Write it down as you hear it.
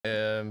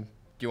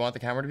you want the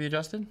camera to be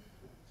adjusted?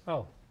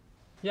 Oh.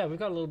 Yeah, we've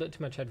got a little bit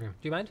too much headroom.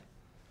 Do you mind?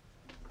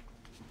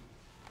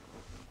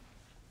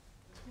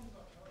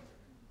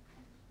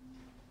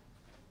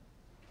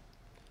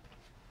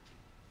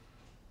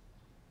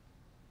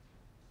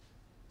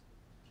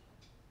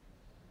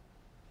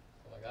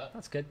 Like that?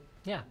 That's good.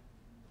 Yeah.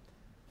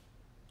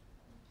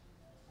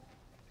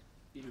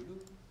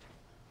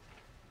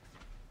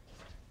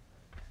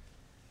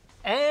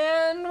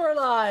 And we're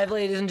live,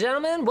 ladies and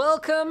gentlemen.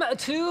 Welcome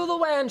to the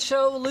WAN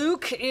Show.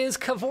 Luke is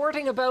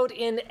cavorting about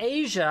in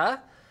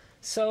Asia,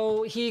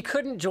 so he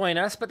couldn't join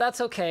us, but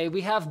that's okay.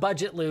 We have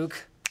budget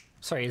Luke.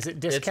 Sorry, is it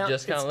discount?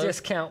 It's discount Luke?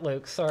 Discount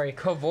Luke, sorry.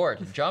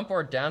 Cavort. Jump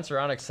or dance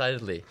around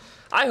excitedly.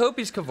 I hope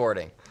he's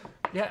cavorting.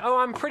 Yeah, oh,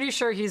 I'm pretty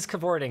sure he's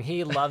cavorting.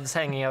 He loves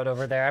hanging out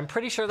over there. I'm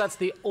pretty sure that's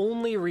the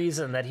only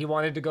reason that he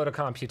wanted to go to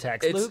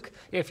Computex. Luke,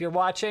 if you're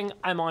watching,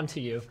 I'm on to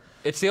you.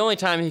 It's the only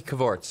time he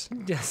cavorts.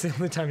 Yes, the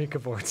only time he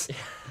cavorts.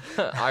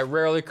 I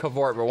rarely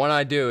cavort, but when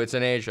I do, it's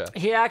in Asia.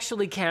 He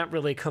actually can't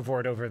really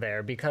cavort over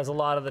there because a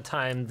lot of the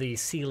time the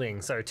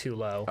ceilings are too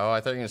low. Oh,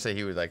 I thought you were going to say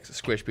he would like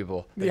squish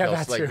people. Like, Yeah,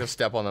 that's true. He'll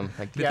step on them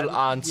like little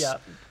ants.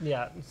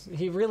 Yeah.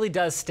 He really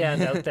does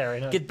stand out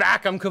there Get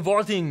back, I'm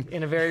cavorting.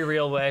 in a very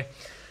real way.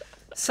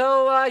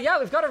 So, yeah,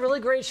 we've got a really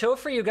great show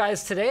for you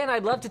guys today, and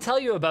I'd love to tell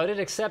you about it,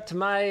 except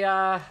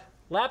my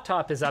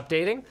laptop is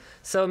updating.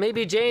 So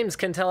maybe James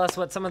can tell us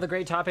what some of the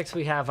great topics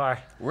we have are.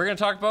 We're going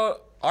to talk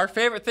about our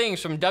favorite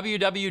things from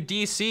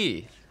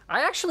WWDC.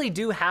 I actually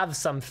do have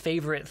some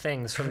favorite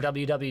things from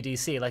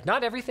WWDC. Like,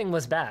 not everything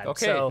was bad.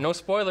 Okay, so, no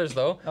spoilers,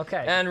 though.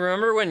 Okay. And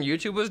remember when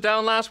YouTube was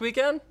down last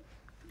weekend?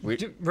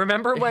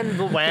 Remember when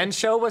the WAN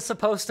show was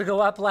supposed to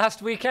go up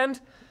last weekend?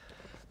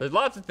 There's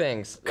lots of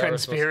things. that were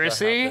supposed to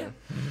Conspiracy?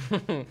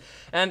 happen.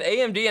 And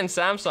AMD and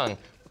Samsung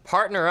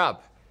partner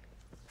up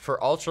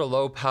for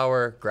ultra-low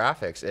power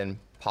graphics in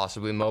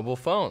possibly mobile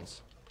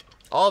phones.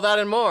 All that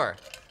and more.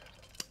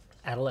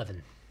 At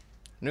 11.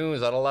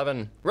 News at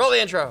 11. Roll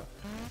the intro.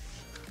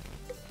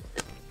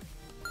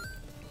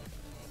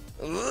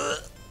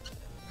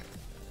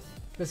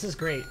 This is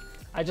great.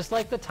 I just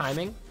like the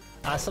timing.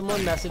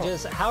 Someone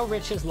messages, how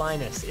rich is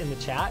Linus in the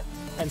chat?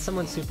 And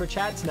someone super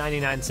chats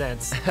 99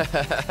 cents.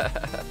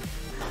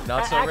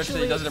 Not so rich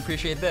that he doesn't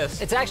appreciate this.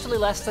 It's actually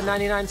less than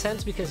 99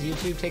 cents because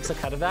YouTube takes a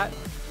cut of that.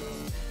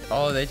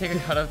 Oh, they take a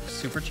cut of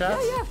super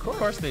chats? Yeah, of course. Of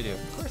course they do.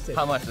 Of course they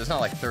How do. much? It's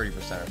not like 30% or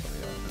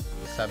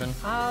something.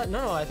 7?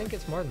 No, I think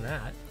it's more than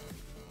that.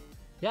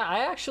 Yeah, I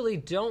actually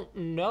don't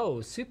know.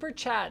 Super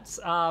chats,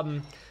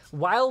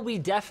 while we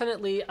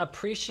definitely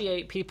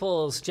appreciate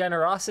people's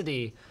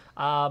generosity,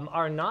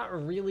 are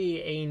not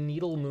really a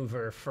needle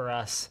mover for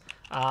us.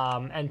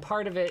 And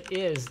part of it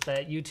is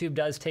that YouTube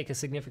does take a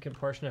significant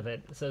portion of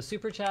it. So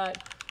super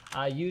chat,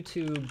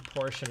 YouTube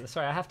portion.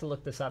 Sorry, I have to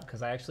look this up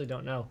because I actually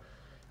don't know.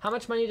 How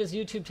much money does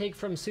YouTube take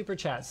from super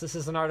chats? This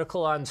is an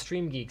article on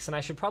Stream Geeks, and I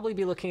should probably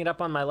be looking it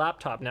up on my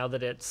laptop now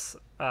that it's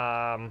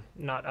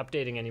not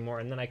updating anymore,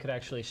 and then I could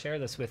actually share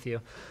this with you.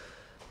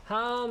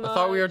 How much? I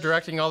thought we were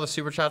directing all the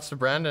super chats to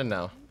Brandon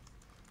now.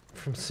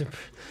 From super.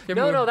 Give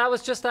No, me- that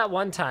was just that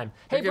one time.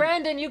 Hey, Give-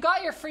 Brandon, you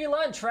got your free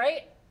lunch,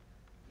 right?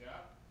 Yeah.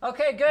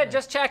 Okay, good.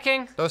 Just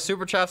checking. Those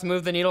super chats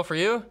move the needle for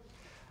you?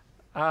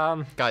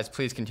 Guys,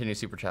 please continue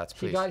super chats,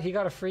 please. He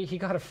got a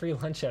free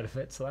lunch out of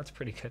it, so that's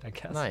pretty good, I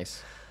guess.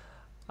 Nice.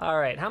 All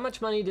right, how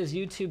much money does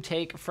YouTube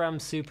take from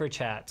super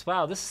chats?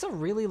 Wow, this is a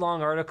really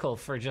long article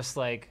for just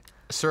like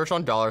Search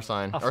on $,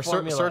 a or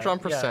formula. search on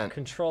Yeah, percent.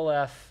 Control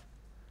F.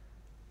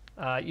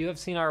 You have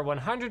seen our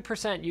 100%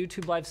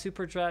 YouTube Live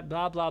super chat,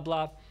 blah, blah,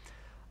 blah.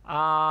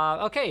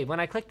 Okay, when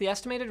I clicked the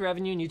estimated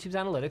revenue in YouTube's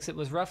analytics, it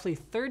was roughly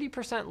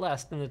 30%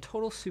 less than the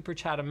total super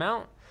chat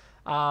amount.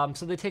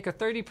 So they take a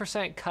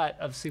 30% cut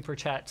of super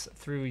chats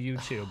through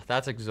YouTube.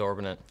 That's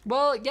exorbitant.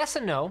 Well, yes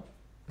and no.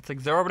 It's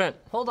exorbitant.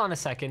 Hold on a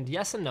second.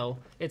 Yes and no.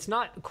 It's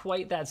not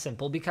quite that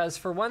simple because,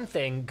 for one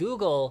thing,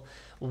 Google,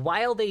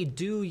 while they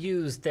do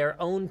use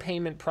their own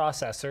payment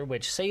processor,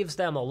 which saves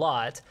them a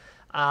lot,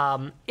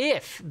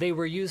 if they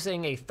were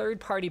using a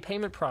third-party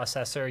payment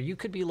processor, you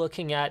could be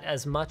looking at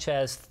as much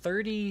as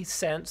 30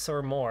 cents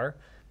or more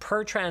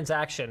per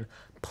transaction,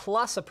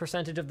 plus a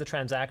percentage of the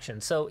transaction.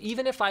 So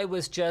even if I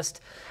was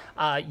just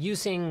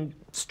using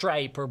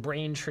Stripe or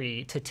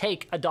Braintree to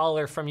take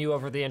 $1 from you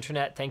over the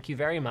internet, thank you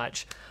very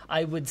much,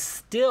 I would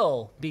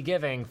still be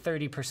giving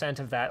 30%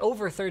 of that,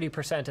 over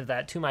 30% of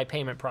that to my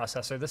payment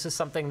processor. This is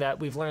something that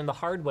we've learned the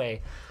hard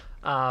way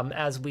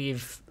as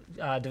we've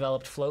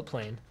developed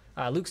Floatplane.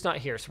 Luke's not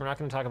here, so we're not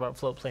going to talk about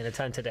Floatplane a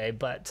ton today,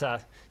 but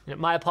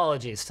my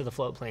apologies to the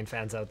Floatplane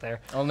fans out there.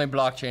 Only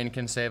blockchain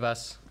can save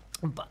us.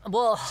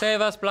 Well, Save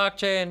us,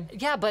 blockchain.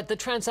 yeah, but the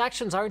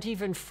transactions aren't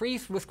even free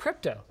with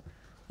crypto.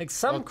 Like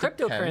some Well, it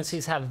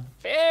cryptocurrencies have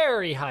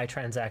very high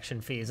transaction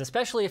fees,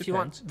 especially if you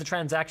Depends. want the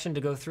transaction to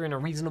go through in a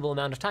reasonable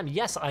amount of time.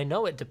 Yes, I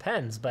know it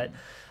depends, but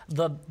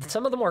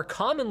some of the more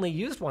commonly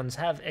used ones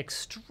have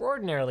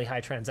extraordinarily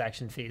high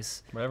transaction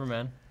fees. Whatever,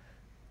 man.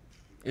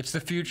 It's the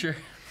future.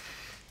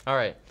 All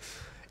right.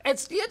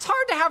 It's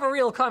hard to have a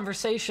real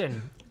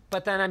conversation,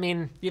 but then, I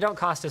mean, you don't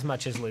cost as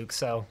much as Luke,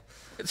 so...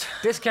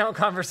 discount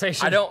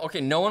conversation.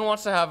 Okay, no one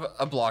wants to have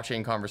a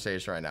blockchain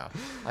conversation right now.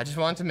 I just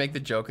wanted to make the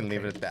joke and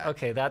leave it at that.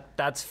 Okay,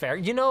 that's fair.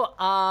 You know,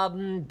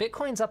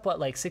 Bitcoin's up, what,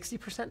 like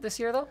 60% this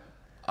year, though?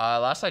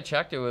 Last I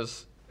checked,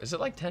 is it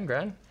like 10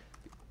 grand?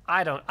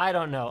 I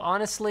don't know.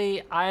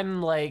 Honestly,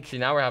 I'm like... See,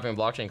 now we're having a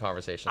blockchain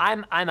conversation.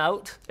 I'm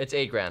out. It's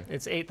 8 grand.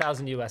 It's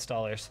 8,000 US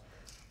dollars.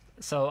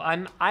 So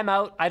I'm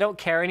out. I don't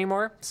care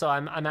anymore. So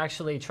I'm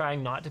actually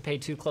trying not to pay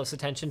too close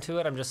attention to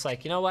it. I'm just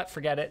like, you know what?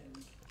 Forget it.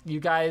 You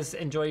guys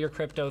enjoy your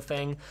crypto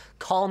thing.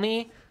 Call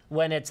me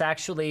when it's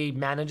actually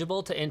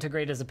manageable to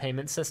integrate as a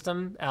payment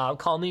system.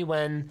 Call me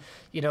when,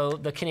 you know,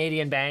 the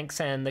Canadian banks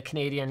and the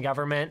Canadian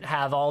government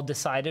have all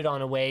decided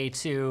on a way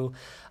to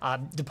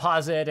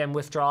deposit and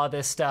withdraw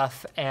this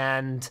stuff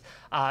and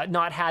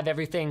not have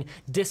everything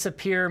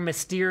disappear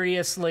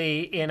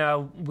mysteriously in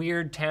a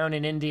weird town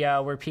in India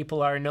where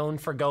people are known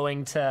for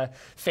going to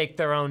fake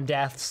their own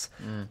deaths.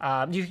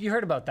 You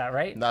heard about that,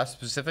 right? That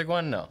specific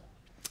one? No.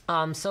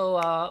 What's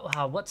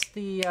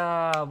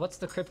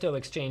the crypto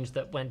exchange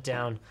that went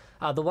down?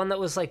 The one that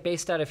was like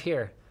based out of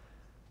here.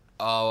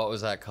 Oh, what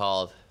was that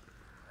called?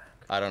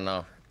 I don't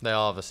know. They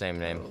all have the same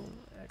name.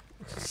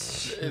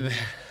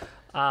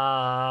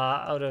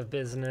 Out of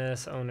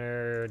business,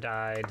 owner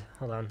died.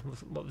 Hold on,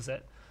 what was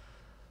it?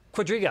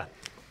 Quadriga.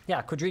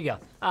 Yeah, Quadriga.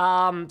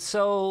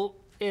 So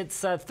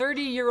it's a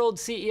 30-year-old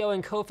CEO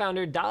and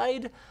co-founder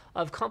died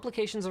of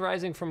complications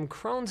arising from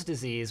Crohn's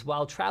disease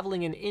while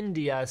traveling in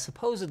India,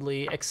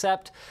 supposedly,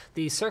 except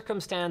the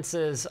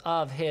circumstances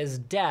of his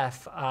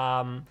death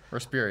We're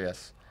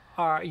spurious.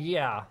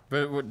 yeah.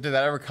 But did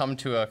that ever come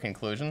to a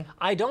conclusion?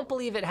 I don't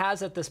believe it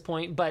has at this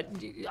point, but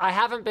I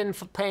haven't been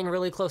paying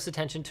really close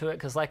attention to it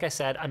because, like I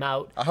said, I'm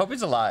out. I hope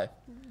he's alive.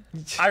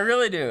 I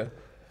really do.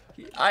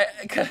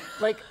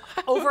 Like,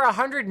 over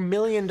 $100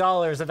 million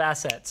of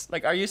assets.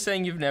 Like, are you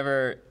saying you've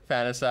never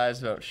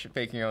fantasized about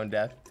faking your own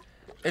death?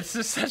 It's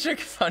just such a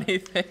funny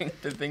thing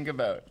to think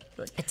about.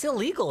 Like, It's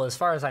illegal as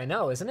far as I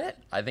know, isn't it?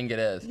 I think it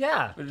is.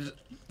 Yeah.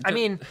 I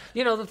mean,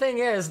 you know, the thing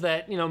is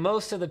that, you know,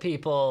 most of the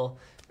people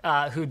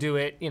who do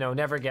it, you know,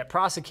 never get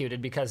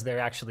prosecuted because they're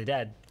actually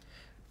dead.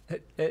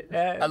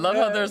 I love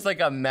how there's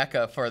like a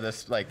mecca for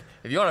this. Like,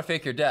 if you want to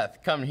fake your death,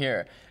 come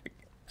here.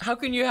 How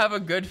can you have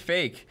a good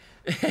fake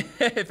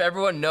if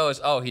everyone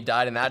knows, oh, he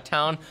died in that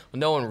town?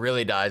 Well, no one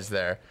really dies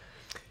there.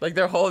 Like,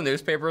 their whole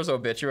newspaper's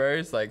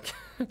obituaries, like,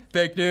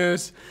 fake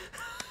news.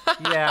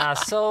 Yeah,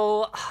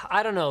 so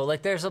I don't know.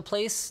 Like, there's a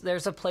place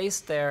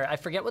there. I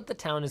forget what the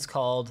town is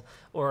called,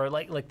 or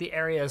like the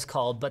area is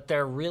called, but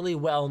they're really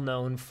well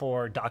known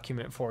for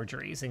document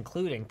forgeries,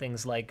 including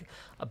things like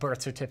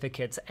birth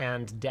certificates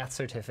and death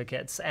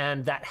certificates.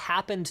 And that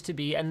happened to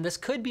be, and this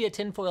could be a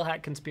tinfoil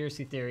hat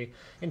conspiracy theory.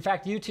 In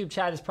fact, YouTube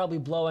chat is probably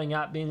blowing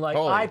up, being like,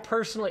 I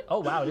personally, oh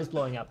wow, it is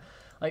blowing up.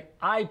 Like,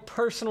 I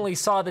personally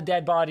saw the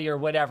dead body or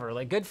whatever.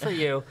 Like, good for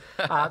you.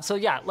 So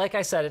yeah, like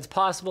I said, it's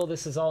possible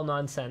this is all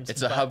nonsense.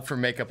 It's a hub for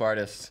makeup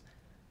artists.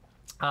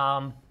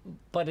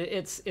 But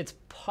it's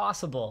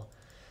possible.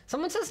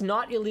 Someone says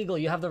not illegal.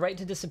 You have the right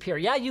to disappear.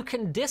 Yeah, you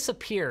can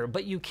disappear,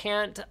 but you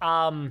can't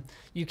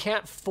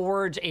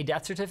forge a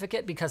death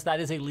certificate because that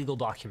is a legal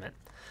document.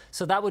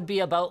 So that would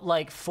be about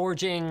like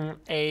forging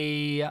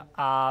a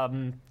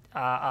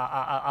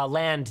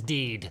land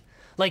deed.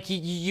 Like,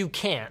 you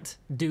can't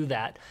do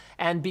that.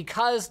 And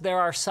because there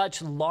are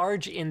such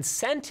large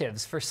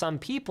incentives for some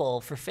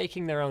people for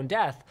faking their own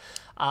death,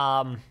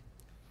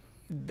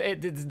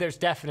 there's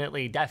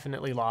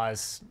definitely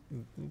laws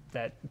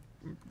that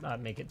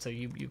make it so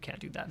you can't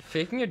do that.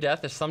 Faking your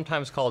death is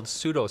sometimes called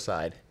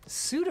pseudocide.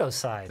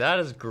 Pseudocide. That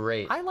is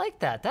great. I like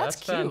that. That's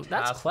cute. Fantastic.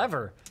 That's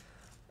clever.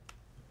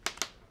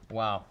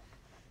 Wow.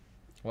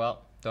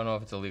 Well, don't know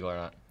if it's illegal or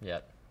not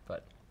yet,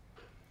 but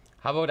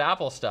how about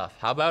Apple stuff?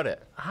 How about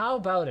it? How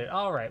about it?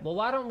 All right. Well,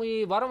 why don't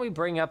we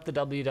bring up the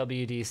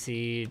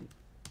WWDC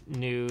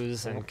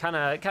news and kind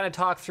of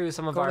talk through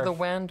some of Go our to the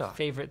WAN doc.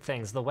 favorite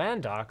things. The WAN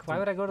doc. Why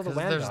would I go to the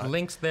WAN doc? There's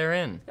links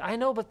therein. I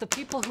know, but the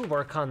people who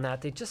work on that,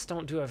 they just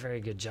don't do a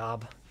very good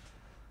job.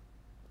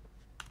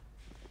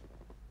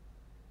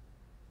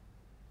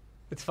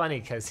 It's funny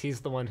because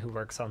he's the one who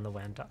works on the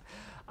WAN doc.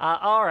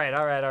 All right.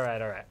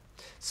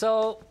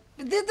 So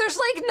there's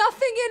like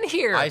nothing in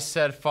here. I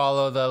said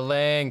follow the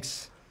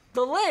links.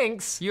 The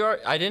links.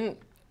 I didn't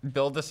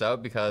build this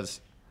out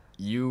because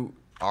you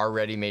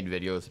already made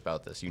videos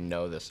about this. You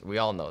know this. We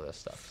all know this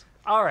stuff.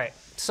 All right.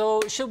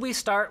 So should we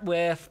start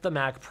with the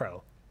Mac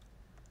Pro?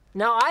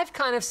 Now, I've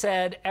kind of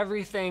said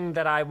everything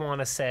that I want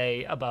to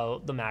say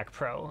about the Mac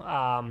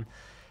Pro.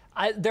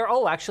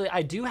 Actually,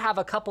 I do have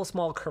a couple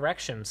small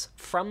corrections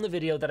from the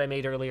video that I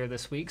made earlier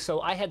this week.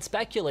 So I had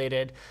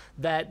speculated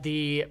that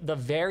the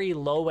very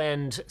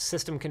low-end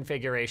system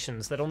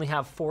configurations that only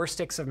have 4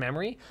 sticks of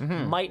memory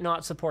might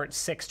not support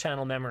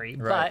 6-channel memory.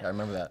 Right, but I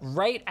remember that.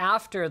 Right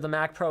after the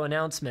Mac Pro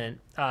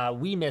announcement,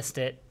 we missed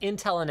it.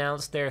 Intel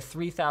announced their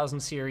 3000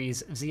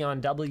 series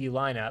Xeon W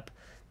lineup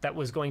that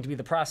was going to be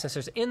the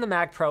processors in the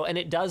Mac Pro, and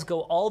it does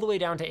go all the way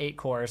down to 8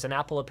 cores, and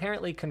Apple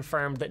apparently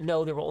confirmed that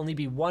no, there will only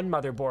be one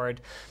motherboard.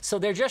 So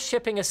they're just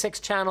shipping a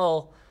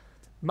 6-channel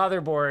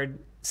motherboard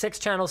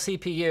 6-channel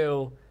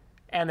CPU,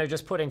 and they're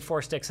just putting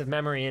 4 sticks of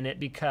memory in it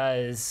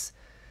because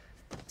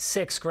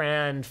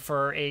 $6,000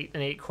 for an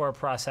 8-core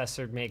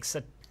processor makes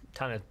a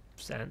ton of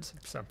sense.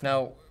 So.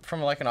 Now,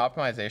 from like an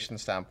optimization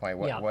standpoint,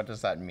 what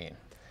does that mean?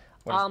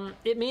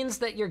 It means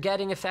that you're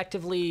getting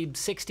effectively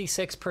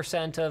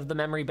 66% of the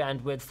memory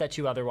bandwidth that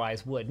you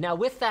otherwise would. Now,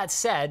 with that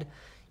said,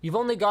 you've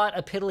only got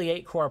a piddly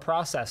 8-core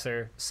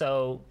processor,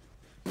 so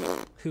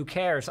who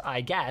cares,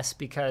 I guess,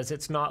 because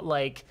it's not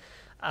like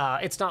a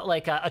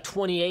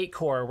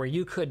 28-core where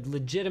you could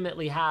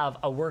legitimately have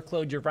a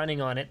workload you're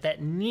running on it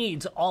that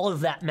needs all of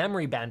that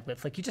memory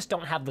bandwidth. Like, you just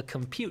don't have the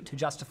compute to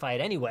justify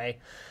it anyway.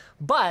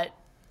 But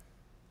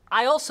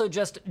I also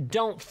just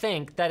don't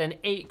think that an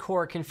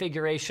 8-core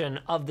configuration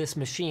of this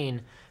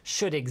machine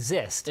should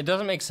exist. It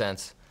doesn't make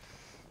sense.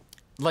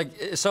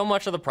 Like, so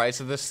much of the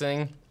price of this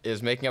thing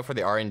is making up for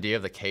the R&D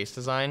of the case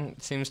design,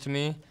 it seems to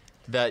me,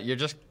 that you're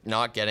just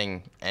not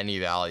getting any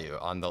value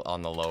on the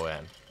low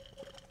end.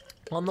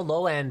 On the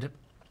low end,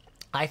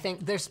 I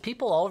think there's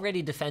people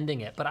already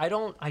defending it, but I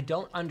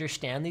don't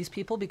understand these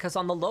people, because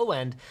on the low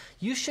end,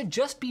 you should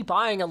just be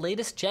buying a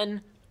latest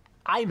gen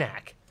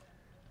iMac.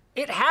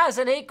 It has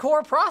an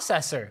 8-core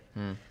processor.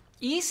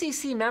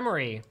 ECC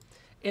memory,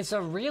 it's a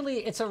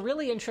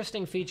really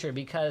interesting feature,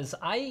 because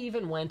I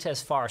even went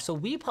as far. So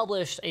we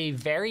published a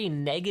very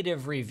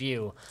negative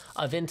review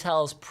of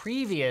Intel's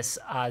previous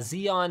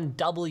Xeon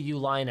W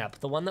lineup,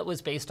 the one that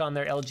was based on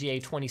their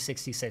LGA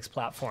 2066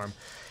 platform.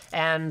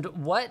 And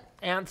what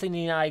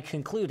Anthony and I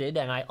concluded,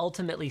 and I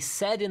ultimately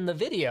said in the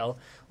video,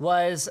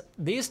 was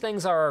these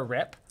things are a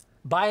rip.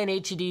 Buy an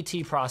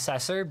HEDT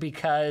processor,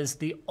 because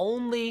the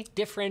only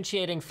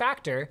differentiating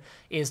factor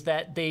is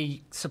that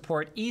they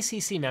support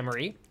ECC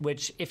memory,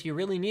 which if you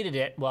really needed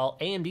it, well,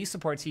 AMD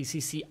supports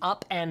ECC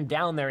up and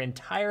down their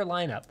entire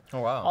lineup.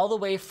 Oh, wow. All the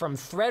way from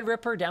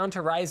Threadripper down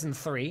to Ryzen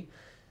 3.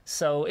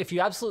 So if you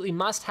absolutely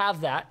must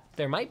have that,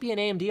 there might be an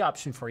AMD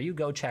option for you.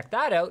 Go check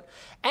that out.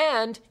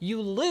 And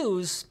you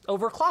lose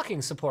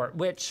overclocking support,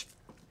 which,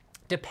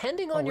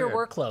 depending on your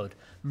workload,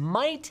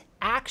 might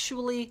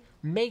actually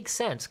make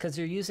sense, because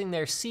you're using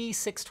their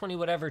C620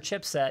 whatever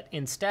chipset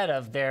instead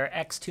of their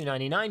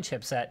X299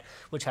 chipset,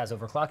 which has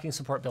overclocking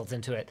support built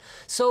into it.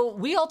 So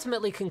we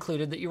ultimately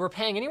concluded that you were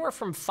paying anywhere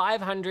from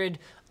 $500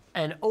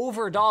 and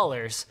over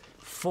dollars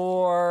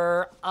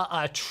for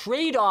a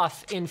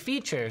trade-off in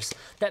features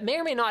that may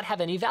or may not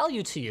have any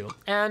value to you.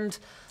 And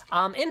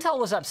Intel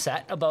was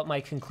upset about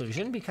my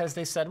conclusion, because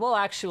they said, well,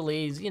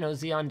 actually,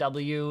 Xeon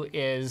W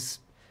is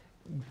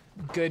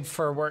good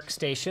for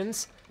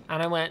workstations.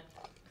 And I went,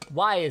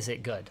 why is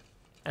it good?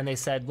 And they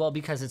said, well,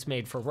 because it's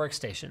made for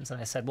workstations.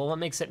 And I said, well, what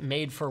makes it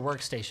made for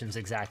workstations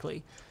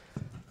exactly?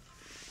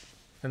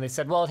 And they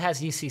said, well, it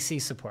has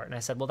UCC support. And I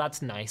said, well,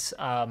 that's nice.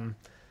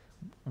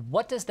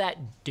 What does that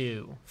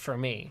do for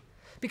me?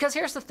 Because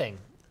here's the thing.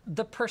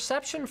 The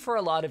perception for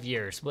a lot of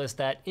years was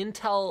that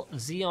Intel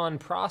Xeon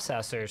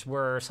processors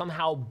were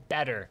somehow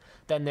better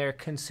than their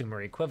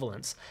consumer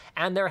equivalents.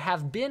 And there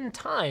have been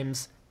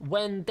times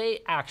when they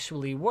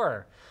actually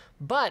were.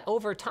 But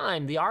over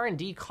time, the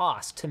R&D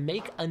cost to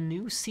make a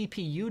new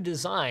CPU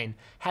design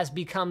has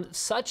become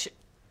such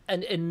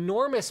an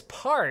enormous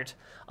part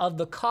of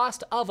the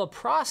cost of a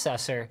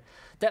processor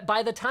that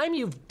by the time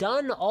you've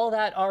done all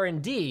that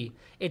R&D,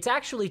 it's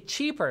actually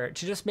cheaper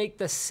to just make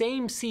the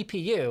same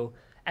CPU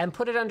and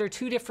put it under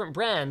 2 different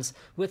brands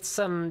with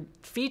some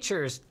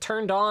features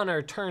turned on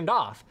or turned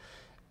off.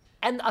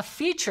 And a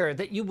feature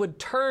that you would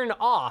turn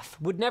off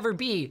would never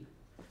be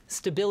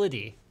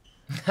stability.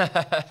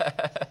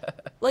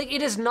 Like,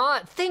 it is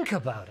not, think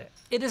about it.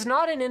 It is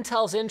not in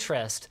Intel's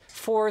interest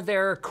for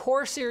their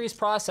Core series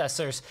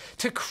processors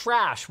to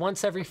crash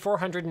once every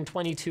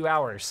 422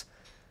 hours.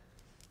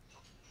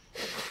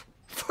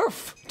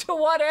 To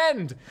what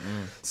end?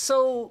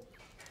 So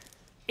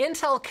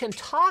Intel can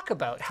talk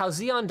about how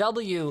Xeon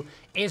W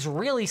is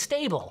really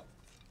stable.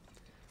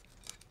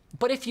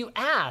 But if you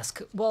ask,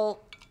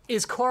 well,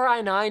 is Core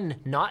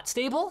i9 not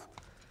stable?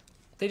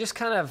 They just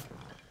kind of,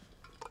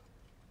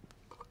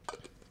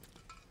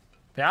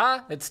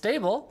 yeah, it's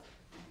stable,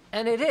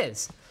 and it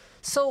is.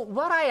 So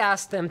what I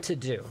asked them to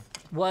do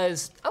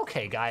was,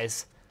 okay,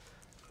 guys,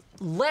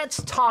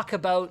 let's talk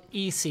about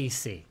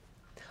ECC.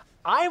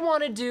 I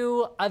want to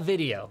do a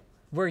video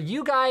where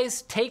you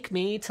guys take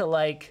me to,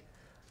 like,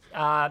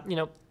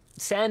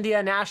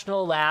 Sandia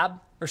National Lab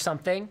or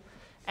something,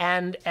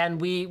 and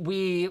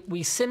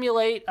we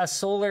simulate a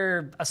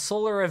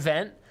solar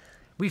event.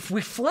 We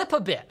flip a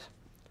bit.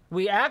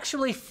 We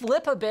actually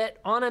flip a bit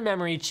on a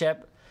memory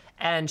chip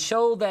and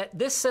show that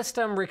this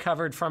system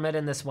recovered from it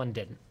and this one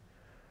didn't.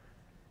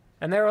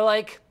 And they were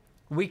like,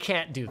 we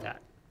can't do that.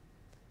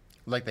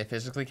 Like, they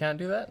physically can't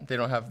do that? They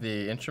don't have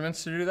the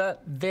instruments to do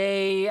that?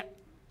 They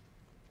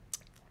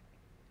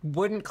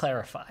wouldn't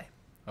clarify.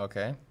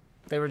 Okay.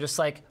 They were just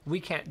like, we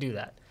can't do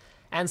that.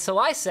 And so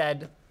I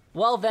said,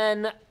 well,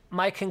 then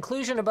my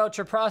conclusion about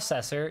your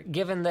processor,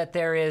 given that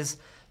there is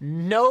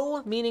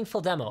no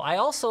meaningful demo. I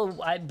also,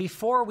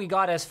 before we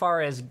got as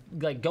far as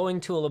like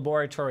going to a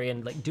laboratory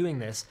and like doing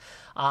this,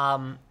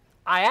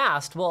 I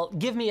asked, well,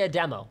 give me a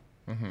demo.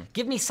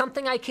 Give me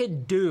something I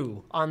could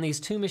do on these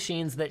two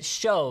machines that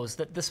shows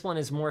that this one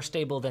is more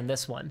stable than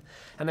this one.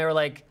 And they were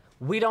like,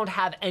 we don't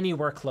have any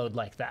workload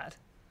like that.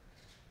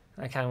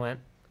 I kind of went,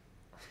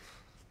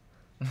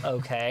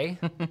 okay,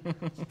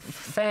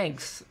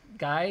 thanks,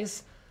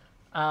 guys.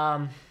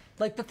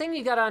 Like, the thing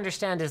you got to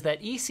understand is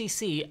that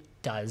ECC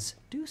does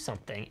do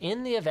something.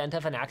 In the event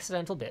of an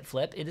accidental bit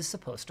flip, it is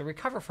supposed to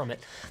recover from it.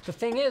 The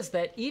thing is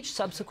that each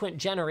subsequent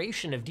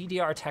generation of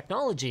DDR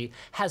technology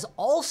has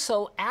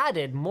also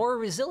added more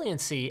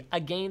resiliency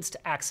against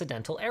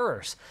accidental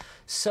errors.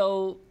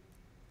 So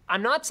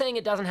I'm not saying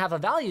it doesn't have a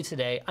value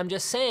today. I'm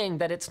just saying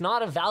that it's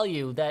not a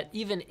value that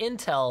even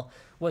Intel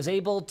was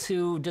able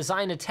to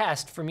design a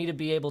test for me to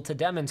be able to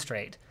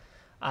demonstrate.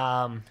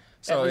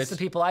 So at least the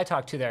people I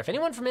talk to there. If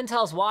anyone from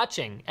Intel's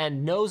watching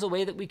and knows a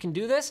way that we can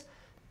do this,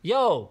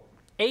 yo,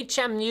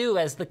 HMU,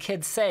 as the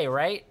kids say,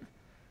 right?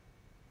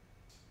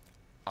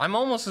 I'm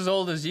almost as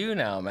old as you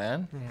now,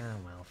 man. Yeah,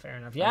 well, fair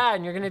enough. Yeah,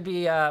 and you're going to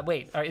be,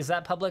 wait, is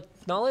that public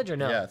knowledge or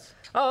no? Yes.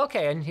 Oh,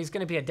 okay, and he's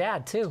going to be a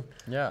dad, too.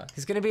 Yeah.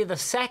 He's going to be the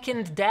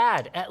second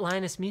dad at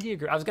Linus Media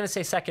Group. I was going to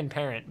say second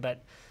parent,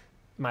 but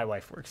my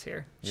wife works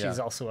here. She's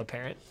also a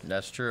parent.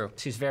 That's true.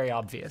 She's very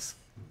obvious.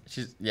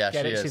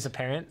 Get it? She's a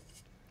parent.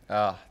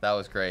 Oh, that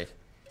was great.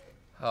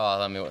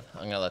 Oh, I'm going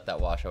to let that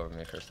wash over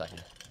me for a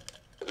second.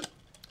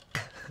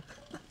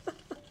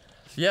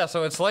 Yeah,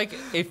 so it's like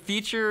a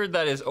feature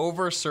that is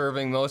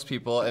over-serving most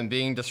people and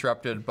being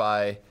disrupted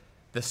by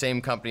the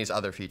same company's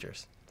other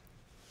features.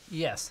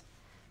 Yes.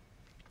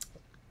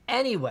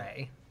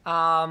 Anyway,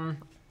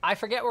 I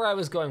forget where I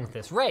was going with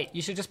this. Right,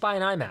 you should just buy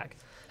an iMac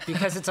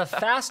because it's a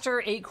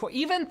faster 8-core,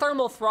 even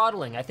thermal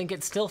throttling. I think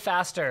it's still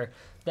faster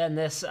than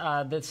this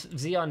this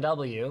Xeon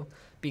W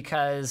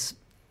because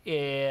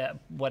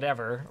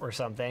whatever or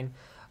something.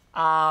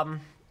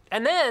 And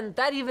then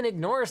that even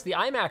ignores the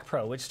iMac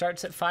Pro, which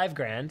starts at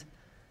 $5,000.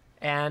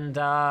 And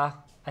I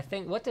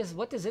think, what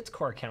does its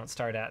core count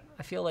start at?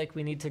 I feel like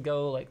we need to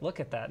go look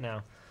at that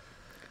now.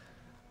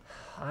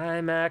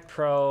 iMac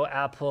Pro,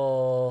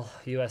 Apple,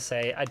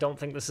 USA. I don't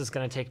think this is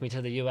going to take me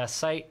to the US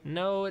site.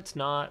 No, it's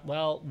not.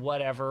 Well,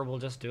 whatever. We'll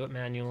just do it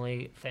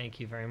manually. Thank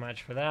you very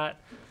much for that.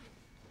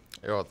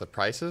 Oh, the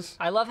prices?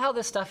 I love how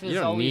this stuff is. You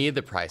don't always need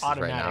the prices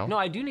automatic. right now. No,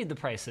 I do need the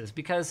prices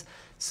because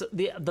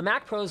the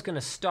Mac Pro is going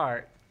to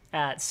start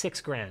at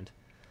 $6,000.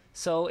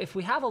 So if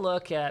we have a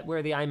look at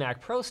where the iMac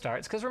Pro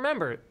starts, because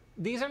remember,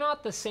 these are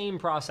not the same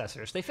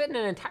processors. They fit in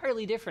an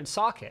entirely different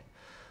socket.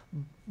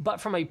 But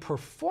from a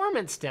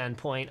performance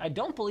standpoint, I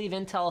don't believe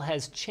Intel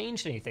has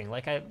changed anything.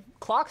 Like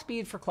clock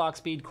speed for clock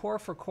speed, core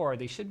for core,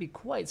 they should be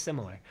quite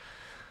similar.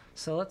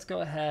 So let's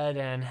go ahead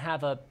and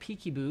have a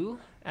peekaboo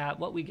at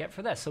what we get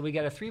for this. So we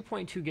get a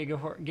 3.2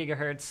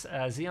 gigahertz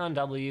Xeon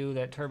W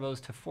that turbos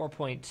to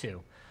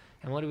 4.2.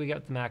 And what do we get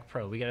with the Mac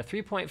Pro? We get a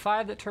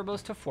 3.5 that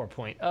turbos to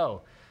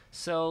 4.0.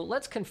 So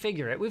let's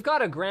configure it. We've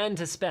got $1,000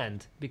 to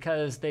spend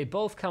because they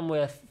both come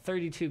with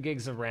 32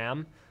 gigs of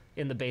RAM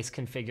in the base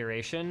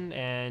configuration,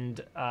 and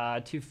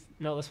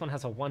this one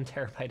has a 1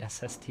 terabyte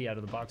SSD out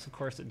of the box. Of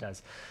course it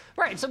does.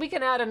 Right, so we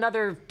can add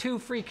another 2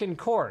 freaking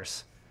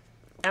cores.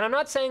 And I'm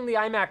not saying the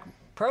iMac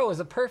Pro is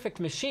a perfect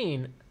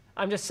machine.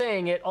 I'm just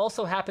saying it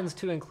also happens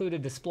to include a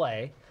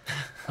display.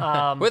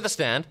 With a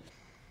stand.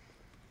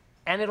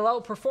 And it'll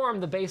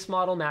outperform the base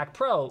model Mac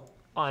Pro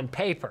on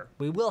paper.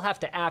 We will have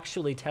to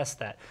actually test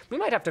that. We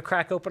might have to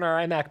crack open our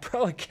iMac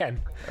Pro again.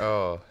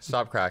 Oh,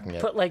 stop cracking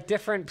it. Put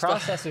different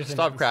processors in it.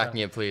 Stop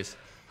cracking it, please.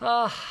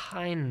 Oh,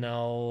 I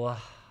know.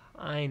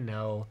 And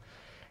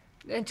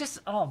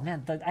just, oh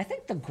man, I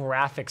think the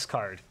graphics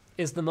card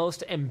is the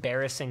most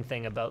embarrassing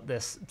thing about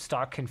this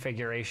stock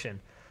configuration.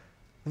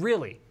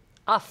 Really,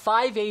 a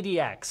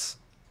 580X.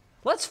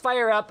 Let's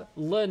fire up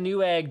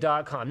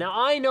lenewegg.com. Now,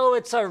 I know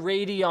it's a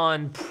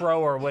Radeon Pro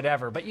or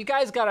whatever, but you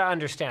guys got to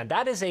understand,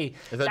 that is a...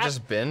 Is that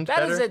just binned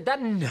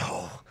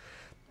No.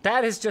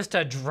 That is just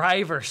a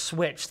driver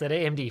switch that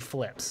AMD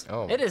flips.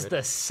 Oh, it is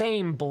the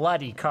same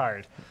bloody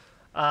card.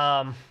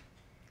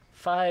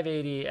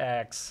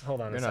 580X. Hold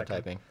on a second. You're not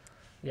typing.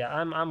 Yeah,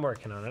 I'm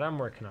working on it.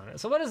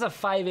 So what does a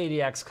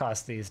 580X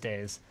cost these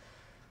days?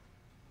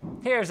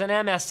 Here's an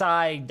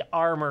MSI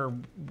Armor,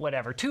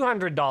 whatever,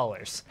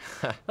 $200.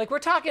 We're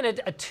talking a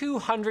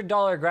 $200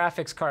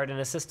 graphics card in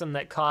a system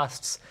that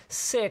costs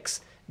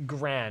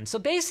 $6,000. So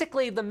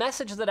basically, the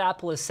message that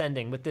Apple is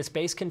sending with this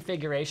base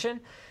configuration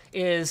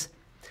is,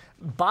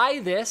 buy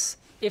this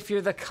if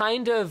you're the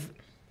kind of,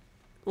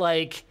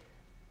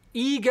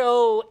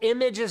 ego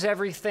images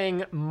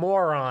everything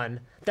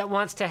moron that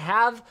wants to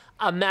have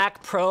a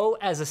Mac Pro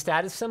as a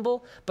status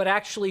symbol, but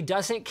actually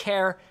doesn't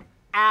care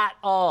at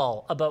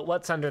all about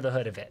what's under the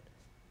hood of it.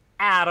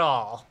 At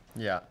all.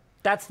 Yeah.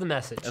 That's the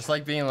message. It's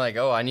like being like,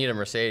 oh, I need a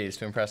Mercedes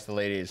to impress the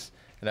ladies.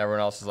 And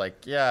everyone else is like,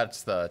 yeah,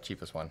 it's the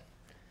cheapest one.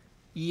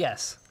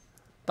 Yes.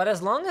 But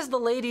as long as the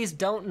ladies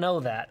don't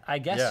know that, I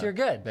guess you're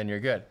good. Then you're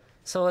good.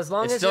 So as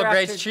long as you're still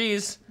great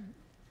cheese.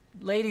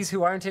 Ladies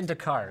who aren't into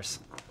cars.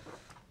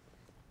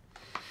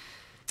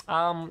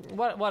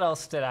 What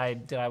else did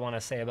I want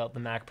to say about the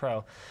Mac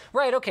Pro?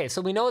 Right, okay,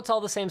 so we know it's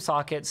all the same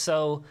socket,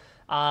 so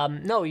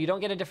no, you don't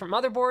get a different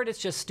motherboard, it's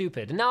just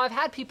stupid. And now I've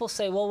had people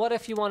say, well, what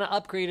if you want to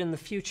upgrade in the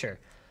future?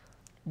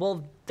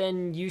 Well,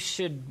 then you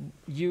should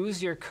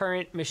use your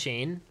current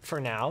machine for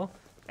now,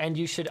 and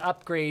you should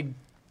upgrade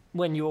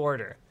when you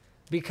order.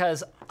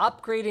 Because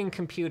upgrading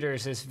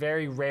computers is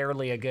very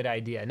rarely a good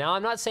idea. Now,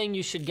 I'm not saying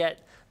you should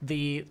get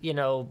the,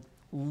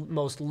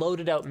 most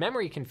loaded out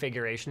memory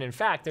configuration. In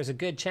fact, there's a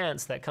good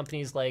chance that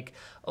companies like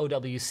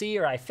OWC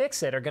or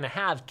iFixit are going to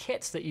have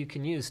kits that you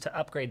can use to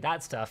upgrade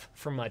that stuff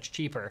for much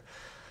cheaper.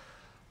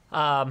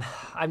 I'm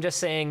just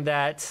saying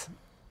that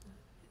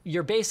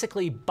you're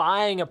basically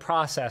buying a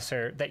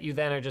processor that you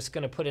then are just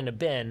going to put in a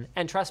bin,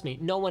 and trust me,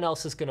 no one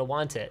else is going to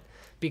want it,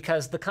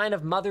 because the kind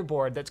of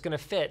motherboard that's going to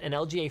fit an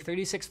LGA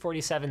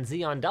 3647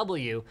 Xeon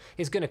W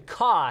is going to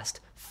cost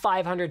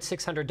 $500,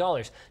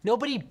 $600.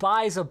 Nobody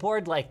buys a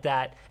board like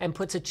that and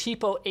puts a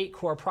cheapo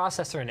 8-core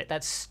processor in it.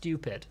 That's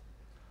stupid.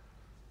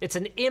 It's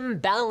an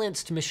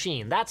imbalanced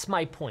machine. That's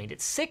my point.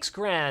 It's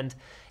 $6,000.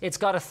 It's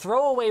got a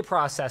throwaway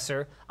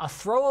processor, a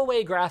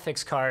throwaway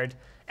graphics card,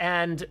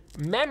 and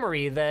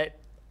memory that,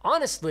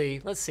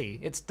 honestly, let's see,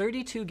 it's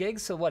 32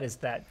 gigs, so what is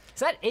that? Is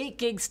that 8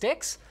 gig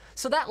sticks?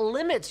 So that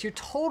limits your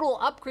total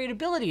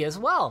upgradability as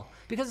well,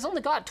 because it's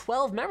only got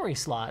 12 memory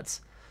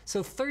slots.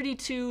 So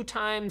 32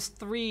 times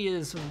 3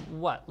 is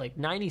what, like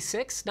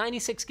 96?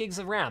 96 gigs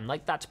of RAM.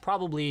 Like, that's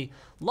probably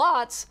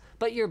lots,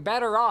 but you're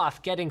better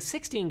off getting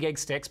 16 gig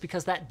sticks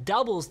because that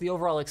doubles the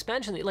overall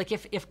expansion. Like,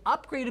 if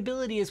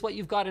upgradability is what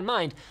you've got in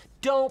mind,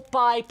 don't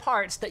buy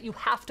parts that you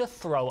have to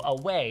throw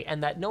away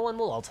and that no one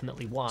will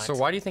ultimately want. So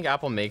why do you think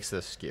Apple makes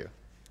this SKU?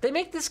 They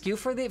make this SKU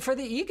for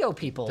the ego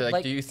people.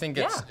 Like, do you think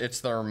it's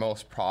their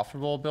most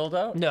profitable build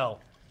out? No.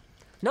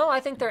 No, I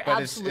think they're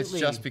absolutely... But it's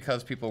just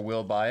because people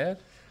will buy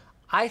it?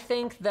 I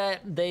think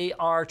that they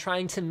are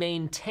trying to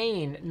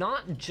maintain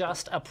not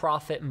just a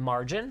profit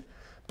margin,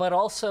 but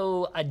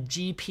also a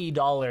GP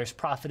dollars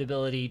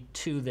profitability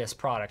to this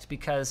product,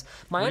 because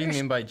what do you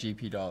mean by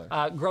GP dollars?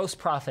 Gross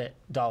profit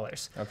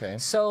dollars. Okay.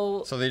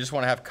 So they just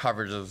want to have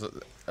coverage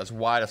as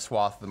wide a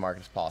swath of the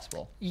market as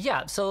possible.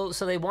 Yeah. So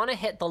they want to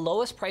hit the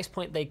lowest price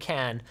point they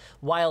can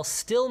while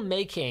still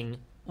making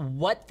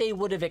what they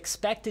would have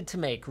expected to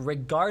make,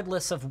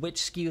 regardless of which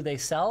SKU they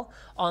sell,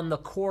 on the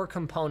core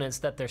components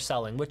that they're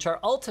selling, which are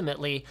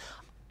ultimately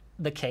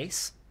the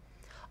case,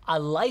 a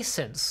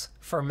license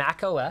for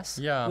Mac OS,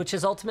 which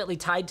is ultimately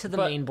tied to the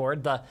main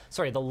board, the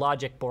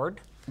logic board.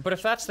 But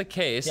if that's the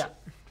case,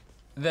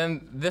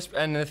 then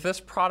if this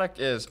product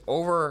is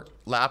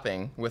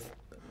overlapping with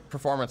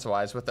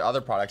performance-wise with the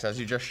other products, as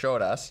you just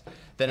showed us,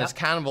 then it's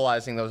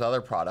cannibalizing those other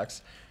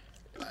products.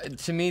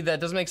 To me, that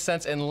doesn't make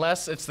sense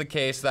unless it's the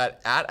case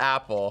that at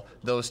Apple,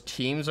 those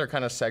teams are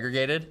kind of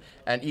segregated,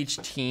 and each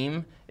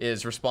team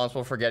is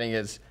responsible for getting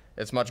as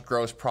much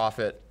gross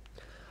profit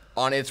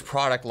on its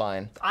product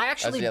line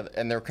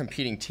and they're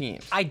competing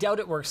teams. I doubt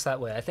it works that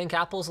way. I think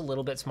Apple's a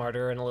little bit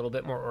smarter and a little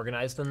bit more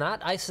organized than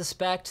that. I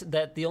suspect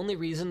that the only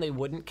reason they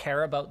wouldn't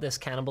care about this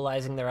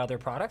cannibalizing their other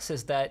products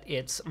is that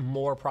it's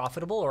more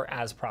profitable or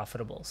as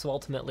profitable. So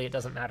ultimately, it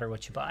doesn't matter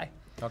what you buy.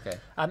 Okay.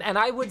 And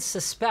I would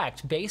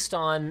suspect, based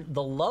on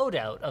the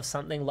loadout of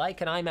something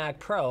like an iMac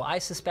Pro, I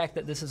suspect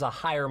that this is a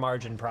higher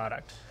margin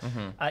product.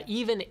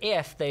 Even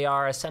if they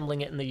are assembling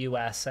it in the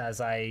US,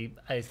 as I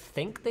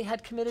think they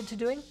had committed to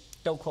doing.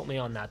 Don't quote me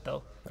on that,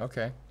 though.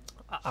 Okay.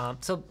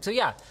 So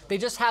yeah, they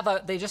just have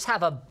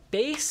a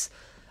base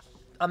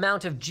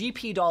amount of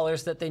GP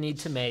dollars that they need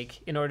to make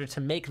in order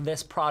to make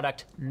this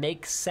product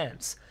make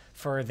sense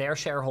for their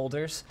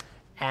shareholders.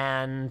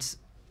 And,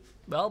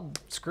 well,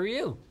 screw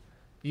you.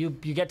 You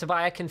get to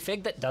buy a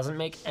config that doesn't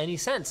make any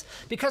sense.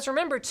 Because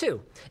remember,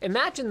 too,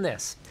 imagine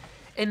this.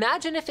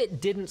 Imagine if it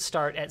didn't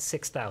start at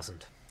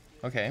 6,000.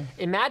 Okay.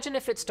 Imagine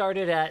if it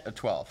started at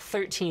 12.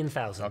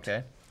 13,000.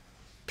 Okay.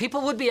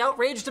 People would be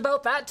outraged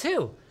about that,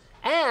 too.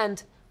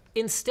 And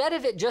instead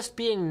of it just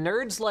being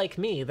nerds like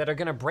me that are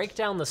going to break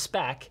down the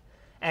spec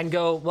and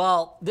go,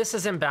 well, this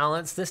is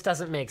imbalanced, this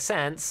doesn't make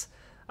sense.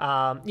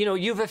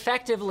 You've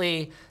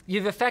effectively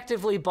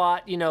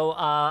bought,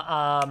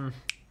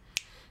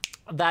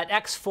 that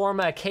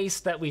X-Forma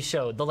case that we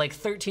showed, the like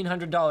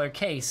 $1,300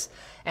 case,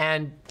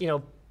 and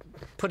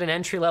put an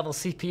entry-level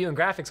CPU and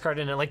graphics card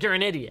in it. Like, you're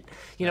an idiot.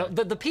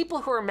 The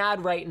people who are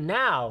mad right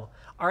now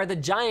are the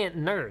giant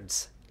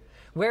nerds.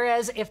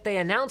 Whereas if they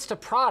announced a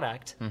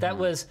product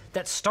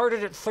that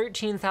started at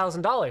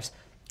 $13,000,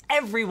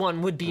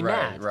 everyone would be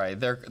mad. Right.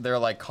 Their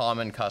like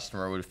common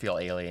customer would feel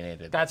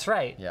alienated. That's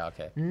right. Yeah.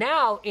 Okay.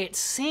 Now it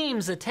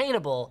seems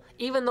attainable,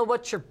 even though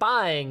what you're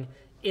buying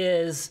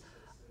is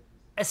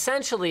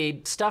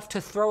essentially stuff to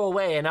throw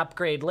away and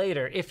upgrade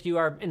later if you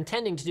are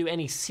intending to do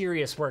any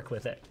serious work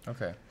with it.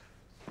 Okay.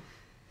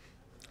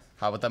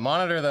 How about the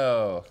monitor,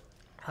 though?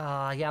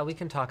 Yeah, we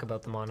can talk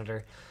about the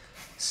monitor.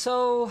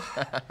 So...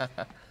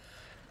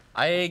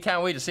 I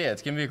can't wait to see it.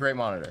 It's going to be a great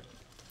monitor.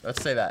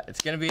 Let's say that.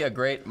 It's going to be a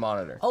great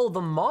monitor. Oh,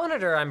 the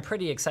monitor I'm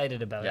pretty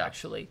excited about,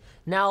 actually.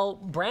 Now,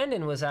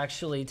 Brandon was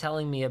actually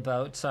telling me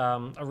about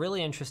a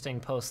really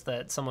interesting post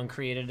that someone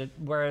created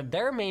where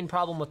their main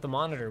problem with the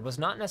monitor was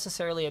not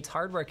necessarily its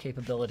hardware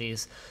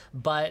capabilities,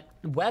 but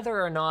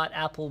whether or not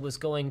Apple was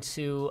going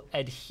to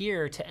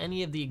adhere to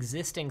any of the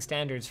existing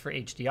standards for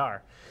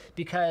HDR.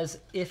 Because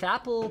if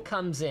Apple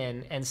comes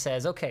in and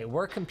says, okay,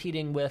 we're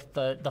competing with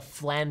the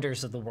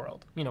Flanders of the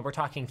world, you know, we're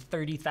talking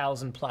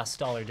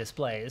 $30,000+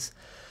 displays.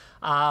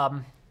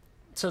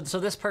 So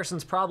this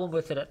person's problem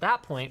with it at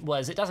that point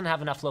was it doesn't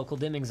have enough local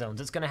dimming zones.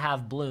 It's going to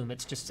have bloom.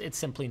 It's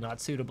simply not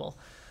suitable.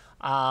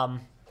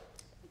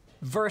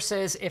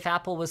 Versus if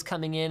Apple was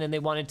coming in and they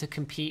wanted to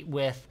compete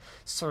with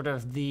sort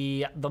of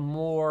the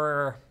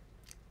more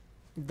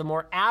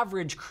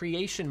average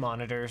creation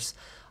monitors,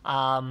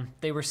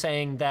 they were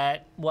saying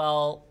that,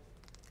 well,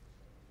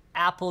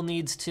 Apple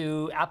needs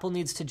to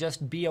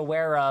just be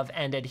aware of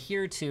and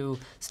adhere to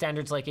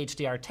standards like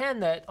HDR10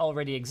 that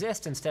already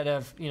exist instead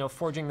of, you know,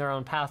 forging their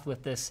own path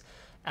with this,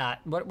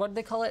 what do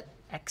they call it?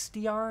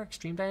 XDR,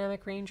 Extreme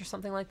Dynamic Range, or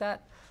something like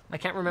that. I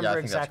can't remember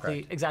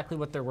exactly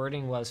what their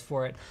wording was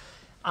for it.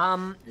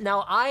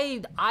 Now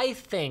I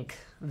think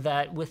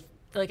that with,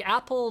 like,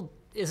 Apple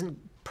isn't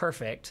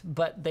perfect,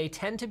 but they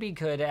tend to be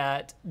good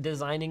at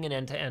designing an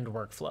end-to-end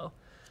workflow.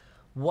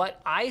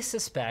 What I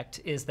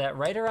suspect is that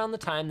right around the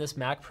time this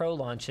Mac Pro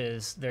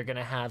launches, they're going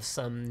to have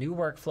some new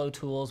workflow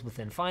tools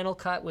within Final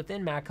Cut,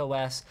 within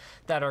macOS,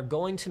 that are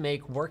going to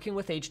make working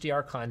with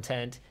HDR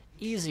content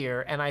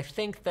easier. And I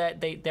think that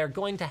they're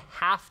going to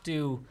have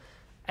to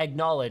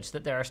acknowledge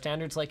that there are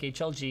standards like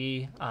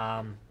HLG,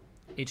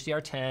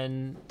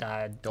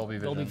 HDR10,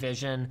 Dolby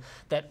Vision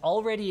that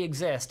already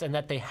exist and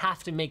that they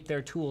have to make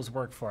their tools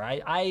work for.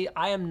 I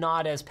am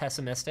not as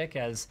pessimistic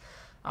as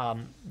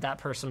that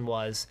person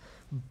was.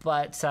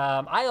 But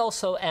I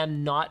also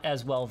am not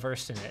as well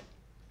versed in it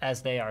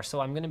as they are. So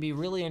I'm going to be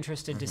really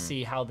interested to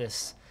see how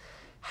this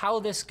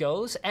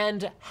goes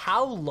and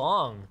how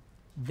long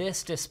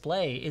this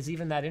display is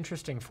even that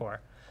interesting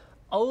for.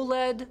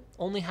 OLED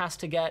only has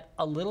to get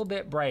a little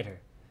bit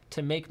brighter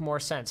to make more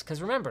sense. Because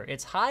remember,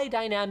 it's high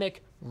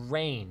dynamic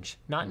range,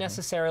 not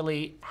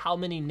necessarily how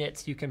many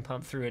nits you can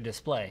pump through a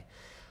display.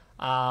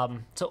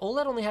 So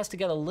OLED only has to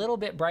get a little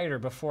bit brighter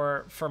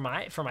before, for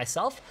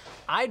myself,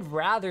 I'd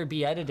rather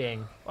be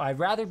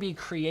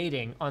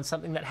creating on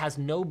something that has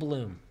no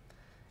bloom.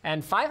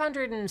 And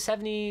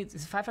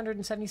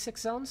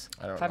 576 zones?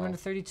 I don't know.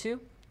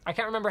 532? I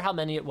can't remember how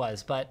many it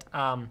was, but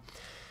on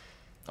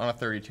a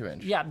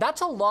 32-inch. Yeah, that's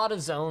a lot of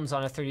zones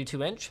on a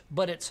 32-inch,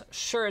 but it's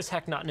sure as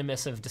heck not an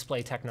emissive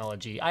display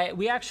technology.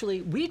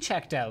 We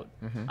checked out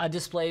a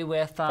display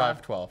with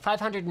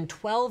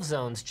 512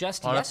 zones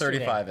just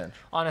yesterday. On a 35-inch.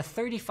 On a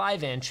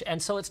 35-inch, and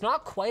so it's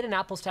not quite an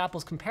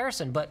apples-to-apples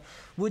comparison, but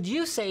would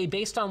you say,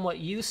 based on what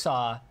you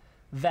saw,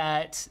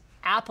 that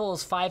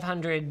Apple's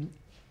 500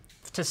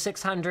 to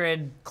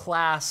 600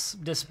 class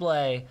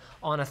display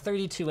on a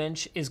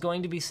 32-inch is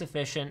going to be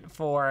sufficient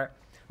for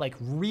like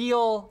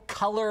real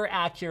color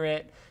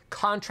accurate,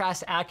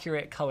 contrast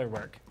accurate color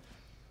work?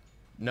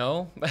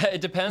 No,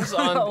 it depends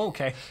on.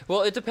 Okay.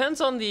 Well, it depends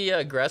on the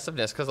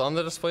aggressiveness, because on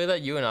the display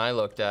that you and I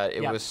looked at,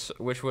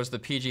 which was the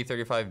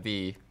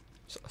PG35B,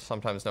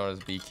 sometimes known as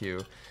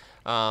BQ,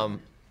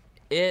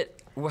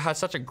 it had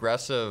such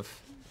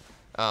aggressive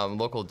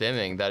local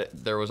dimming that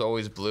there was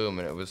always bloom,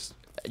 and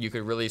you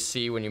could really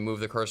see when you move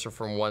the cursor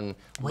from one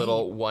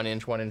little 1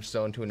 inch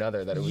zone to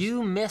another that it was.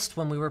 You missed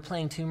when we were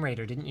playing Tomb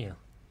Raider, didn't you?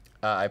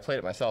 I played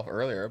it myself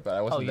earlier, but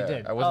I wasn't there.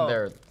 Did. I wasn't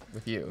there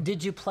with you.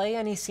 Did you play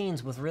any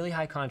scenes with really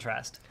high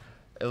contrast?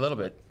 A little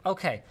bit.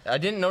 Okay. I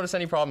didn't notice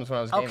any problems when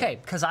I was gaming. Okay,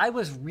 because I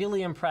was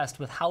really impressed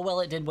with how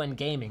well it did when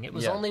gaming. It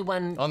was only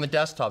when... On the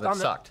desktop, it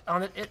sucked.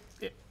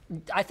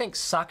 I think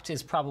sucked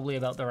is probably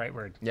about the right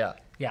word. Yeah.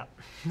 Yeah.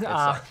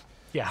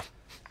 Yeah.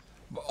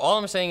 All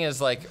I'm saying is,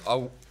 like,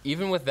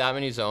 even with that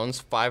many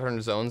zones,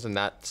 500 zones in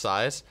that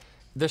size,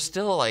 they're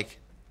still, like...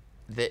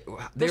 They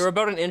were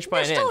about an inch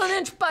by an inch. They're still an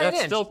inch by an inch.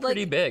 That's still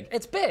pretty big.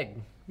 It's big,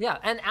 yeah.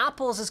 And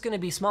Apple's is going to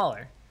be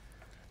smaller,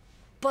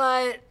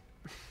 but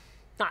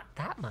not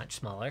that much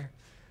smaller.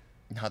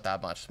 Not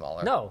that much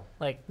smaller. No,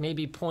 like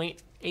maybe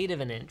 0.8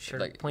 of an inch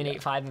or like,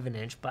 0.85 of an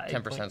inch.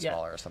 10%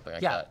 smaller or something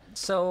like that. Yeah,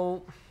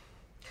 so,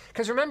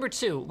 because remember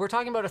too, we're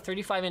talking about a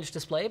 35-inch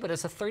display, but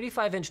it's a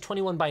 35-inch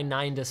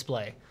 21:9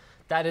 display.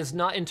 That is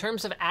not, in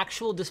terms of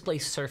actual display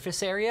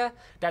surface area,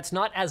 that's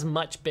not as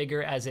much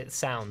bigger as it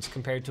sounds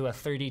compared to a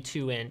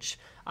 32-inch.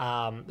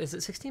 Is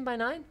it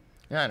 16:9?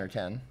 9 or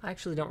 10. I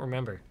actually don't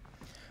remember.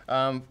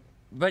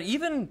 But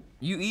you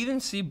even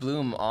see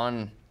bloom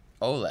on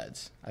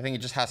OLEDs. I think it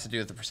just has to do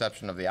with the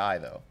perception of the eye,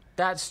 though.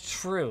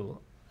 That's true.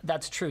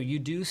 That's true. You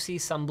do see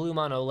some bloom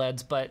on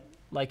OLEDs, but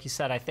like you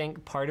said, I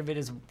think part of it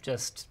is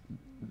just...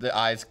 the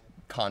eye's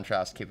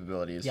contrast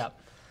capabilities. Yep.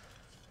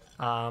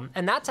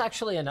 And that's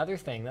actually another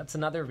thing. That's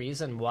another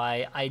reason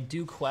why I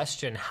do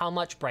question how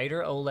much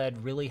brighter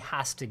OLED really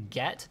has to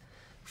get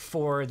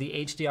for the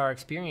HDR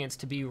experience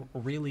to be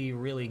really,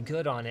 really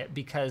good on it,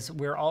 because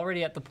we're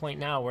already at the point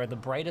now where the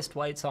brightest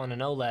whites on an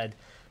OLED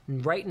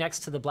right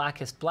next to the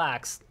blackest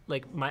blacks,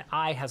 like my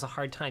eye has a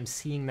hard time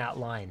seeing that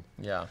line.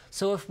 Yeah.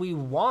 So if we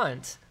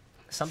want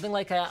something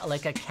like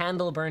a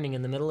candle burning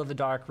in the middle of a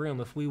dark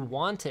room, if we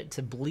want it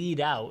to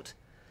bleed out,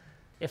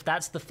 if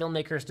that's the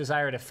filmmaker's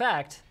desired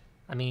effect,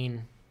 I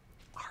mean,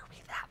 are we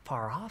that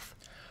far off?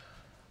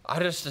 I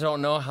just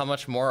don't know how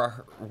much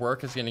more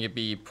work is going to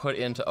be put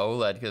into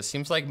OLED, because it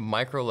seems like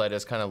micro LED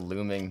is kind of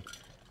looming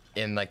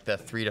in like the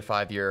 3 to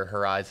 5 year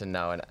horizon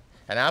now, and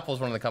Apple's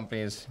one of the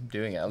companies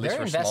doing it. At least they're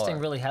for investing smaller.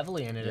 really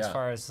heavily in it, Yeah.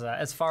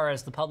 as far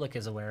as the public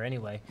is aware,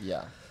 anyway.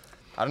 Yeah,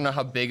 I don't know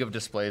how big of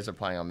displays they're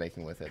planning on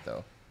making with it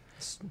though.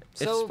 It's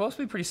supposed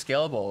to be pretty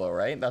scalable though,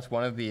 right? That's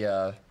one of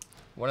the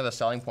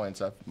selling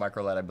points of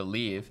micro LED, I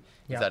believe,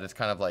 Yeah. is that it's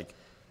kind of like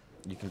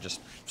you can just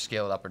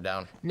scale it up or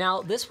down.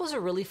 Now, this was a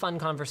really fun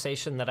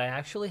conversation that I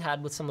actually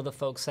had with some of the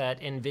folks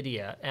at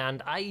NVIDIA,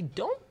 and I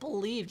don't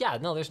believe,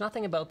 there's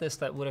nothing about this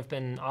that would have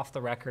been off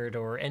the record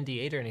or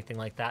NDA'd or anything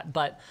like that,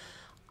 but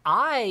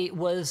I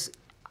was,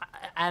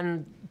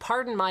 and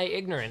pardon my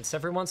ignorance,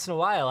 every once in a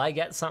while I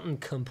get something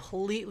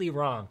completely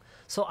wrong.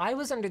 So I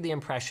was under the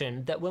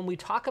impression that when we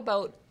talk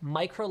about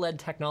micro LED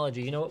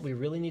technology, you know what, we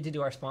really need to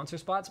do our sponsor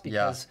spots,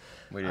 because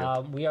we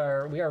do. we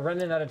are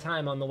running out of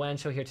time on the WAN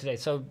Show here today.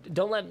 So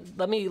don't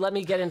let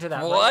me get into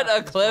that. What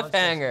right a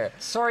cliffhanger!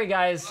 Sorry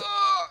guys,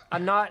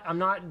 I'm not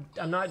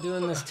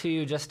doing this to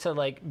you just to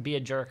like be a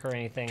jerk or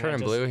anything. Turning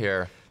blue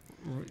here.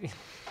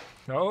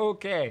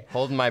 Okay.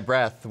 Holding my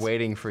breath,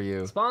 waiting for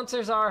you.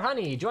 Sponsors are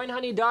Honey. Join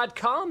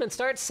honey.com and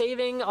start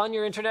saving on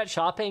your internet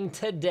shopping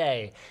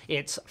today.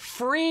 It's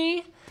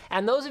free.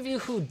 And those of you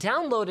who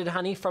downloaded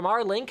Honey from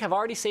our link have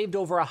already saved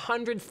over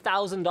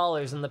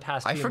 $100,000 in the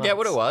past few months. I forget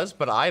what it was,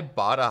 but I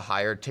bought a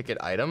higher ticket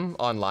item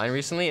online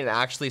recently and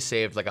actually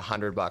saved like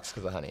 $100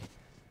 because of Honey.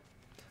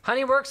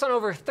 Honey works on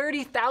over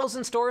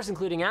 30,000 stores,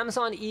 including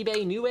Amazon,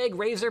 eBay, Newegg,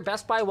 Razer,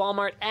 Best Buy,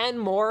 Walmart, and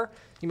more.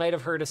 You might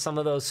have heard of some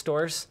of those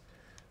stores.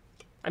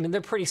 I mean,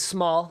 they're pretty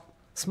small,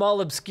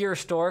 obscure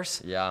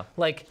stores. Yeah.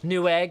 Like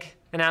Newegg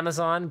and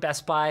Amazon,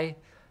 Best Buy.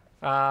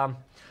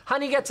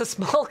 Honey gets a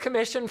small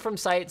commission from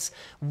sites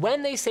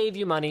when they save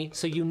you money,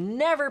 so you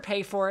never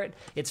pay for it.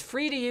 It's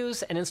free to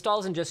use and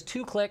installs in just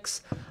 2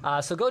 clicks.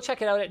 So go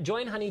check it out at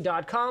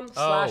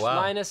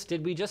joinhoney.com/Linus.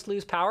 Did we just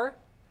lose power?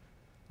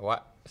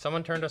 What?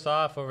 Someone turned us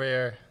off over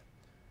here.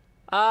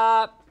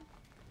 Hello?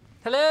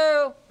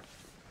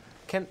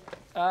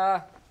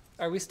 Are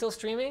we still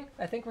streaming?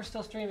 I think we're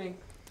still streaming.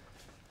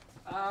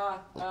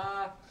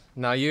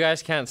 No, you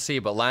guys can't see,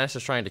 but Linus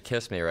is trying to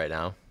kiss me right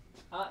now.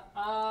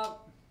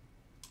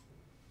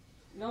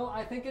 No,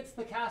 I think it's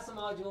the CASA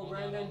module,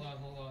 Brandon.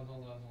 Hold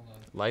on.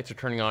 Lights are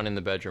turning on in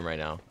the bedroom right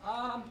now.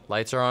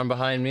 Lights are on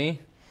behind me.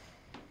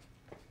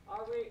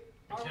 Are we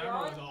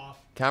Camera was on? off.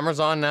 Camera's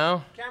on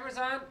now. Camera's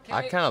on?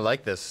 I kind of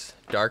like this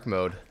dark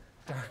mode.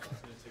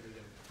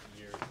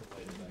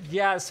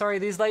 Yeah, sorry,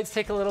 these lights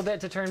take a little bit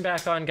to turn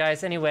back on,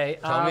 guys. Anyway,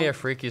 Tell me a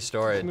freaky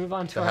story move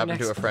on to that our happened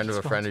next to a friend of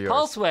a friend of yours.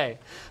 Pulseway.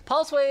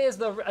 Pulseway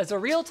is a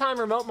real-time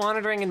remote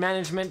monitoring and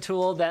management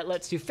tool that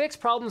lets you fix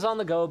problems on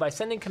the go by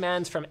sending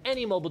commands from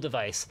any mobile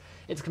device.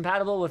 It's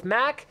compatible with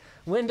Mac,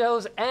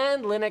 Windows,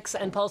 and Linux,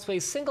 and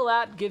Pulseway's single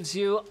app gives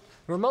you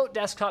remote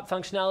desktop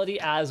functionality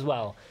as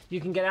well.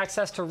 You can get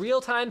access to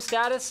real-time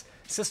status,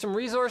 system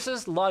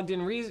resources,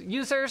 logged-in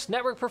users,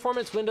 network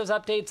performance, Windows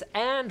updates,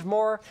 and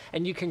more,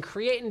 and you can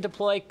create and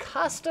deploy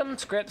custom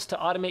scripts to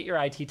automate your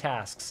IT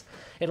tasks.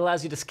 It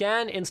allows you to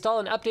scan, install,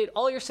 and update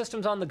all your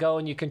systems on the go,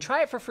 and you can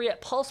try it for free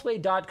at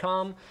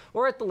pulseway.com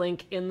or at the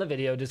link in the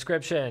video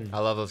description. I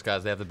love those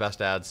guys. They have the best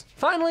ads.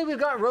 Finally, we've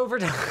got Rover.com.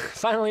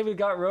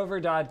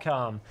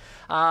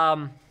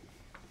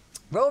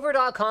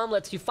 Rover.com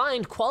lets you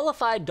find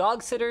qualified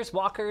dog sitters,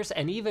 walkers,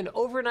 and even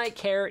overnight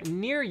care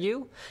near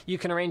you. You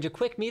can arrange a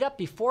quick meetup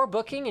before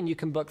booking, and you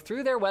can book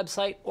through their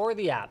website or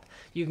the app.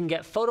 You can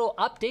get photo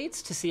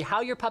updates to see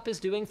how your pup is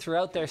doing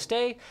throughout their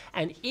stay,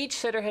 and each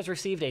sitter has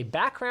received a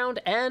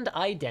background and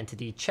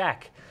identity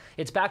check.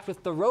 It's backed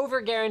with the Rover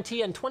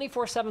guarantee and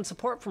 24/7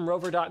 support from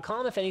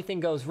Rover.com if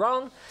anything goes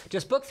wrong.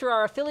 Just book through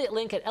our affiliate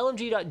link at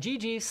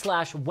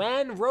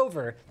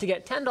lmg.gg/WANRover to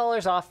get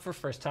 $10 off for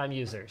first-time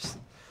users.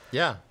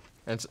 Yeah.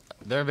 And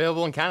they're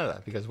available in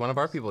Canada because one of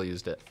our people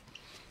used it.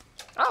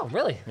 Oh,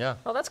 really? Yeah.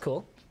 Oh, that's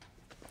cool.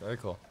 Very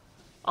cool.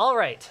 All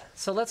right.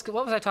 So let's go.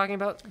 What was I talking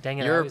about? Dang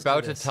it. I You're always do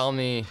about to this. tell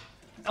me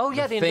Oh,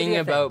 yeah, the thing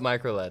NVIDIA about thing.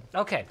 micro LED.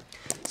 Okay.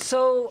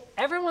 So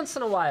every once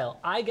in a while,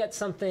 I get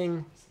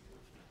something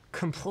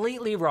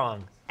completely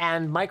wrong,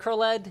 and micro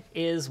LED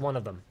is one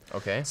of them.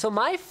 Okay. So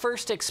my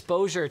first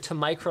exposure to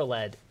micro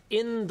LED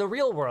in the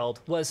real world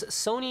was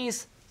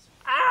Sony's.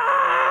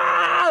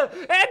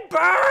 It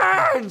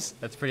burns!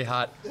 That's pretty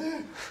hot.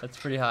 That's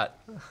pretty hot.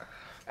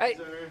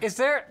 Is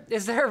there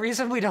a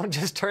reason we don't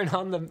just turn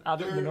on the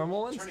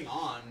normal ones? Turning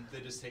on, they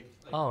just take.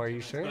 Like, Oh, are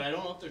you sure? But I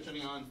don't know if they're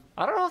turning on.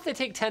 I don't know if they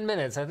take 10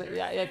 minutes. I think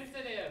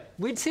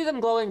we'd see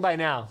them glowing by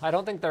now. I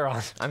don't think they're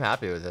on. I'm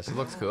happy with this. It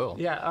looks cool.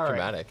 Yeah, all right.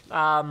 Dramatic.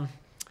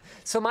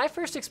 So my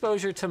first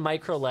exposure to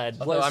micro LED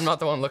Although I'm not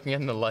the one looking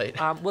in the light.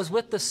 was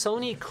with the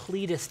Sony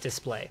Cletus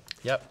display.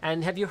 Yep.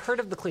 And have you heard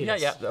of the Cletus?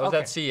 Yeah. That was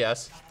at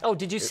CES. Oh,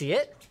 did you see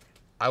it?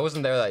 I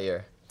wasn't there that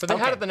year. But they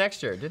had Okay. it the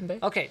next year, didn't they?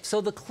 Okay, so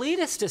the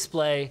Cletus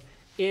display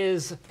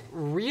is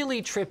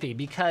really trippy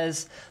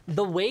because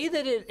the way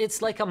that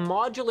it's like a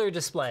modular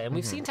display, and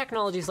we've seen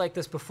technologies like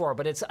this before,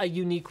 but it's a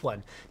unique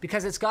one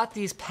because it's got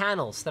these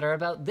panels that are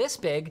about this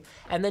big,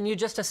 and then you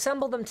just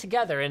assemble them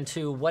together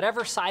into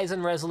whatever size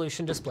and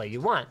resolution display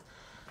you want.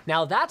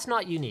 Now that's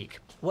not unique.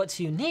 What's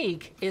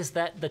unique is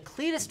that the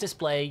Cletus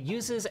display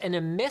uses an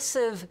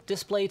emissive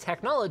display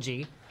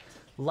technology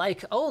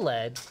like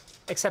OLED,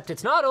 except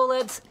it's not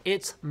OLEDs,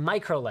 it's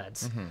micro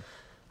LEDs.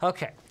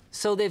 Okay,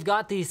 so they've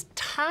got these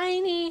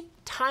tiny,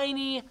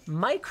 tiny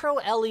micro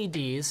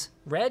LEDs,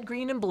 red,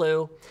 green, and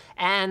blue,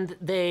 and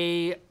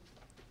they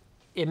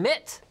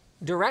emit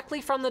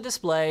directly from the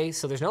display,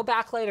 so there's no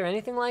backlight or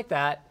anything like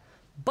that,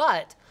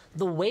 but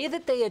the way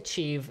that they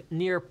achieve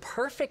near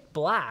perfect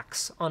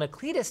blacks on a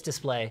Cletus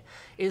display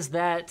is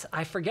that,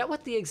 I forget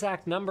what the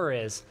exact number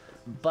is,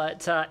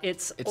 but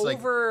it's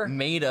over... like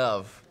made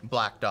of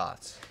black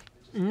dots.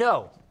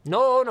 No,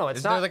 it's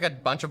Isn't not. there like a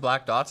bunch of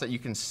black dots that you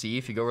can see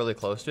if you go really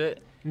close to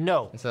it?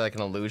 No. Is there like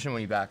an illusion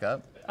when you back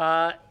up?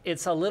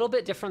 It's a little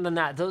bit different than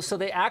that. So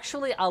they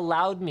actually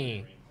allowed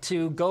me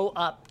to go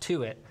up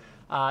to it.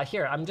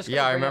 Here, I'm just gonna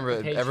Yeah, I bring up remember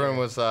the page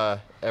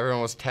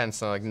everyone was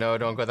tense. I'm like, no,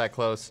 don't go that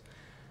close.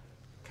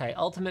 Okay,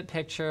 ultimate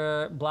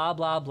picture, blah,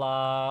 blah,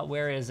 blah.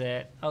 Where is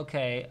it?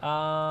 Okay,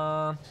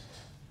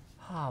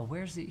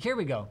 where's the, here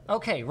we go.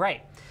 Okay,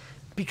 right.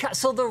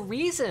 So the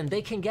reason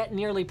they can get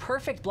nearly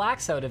perfect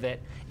blacks out of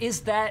it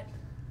is that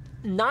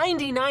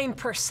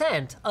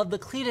 99% of the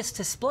Cletus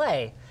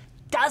display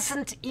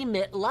doesn't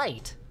emit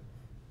light.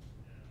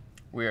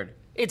 Weird.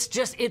 It's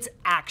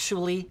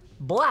actually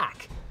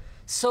black.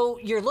 So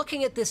you're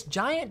looking at this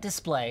giant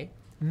display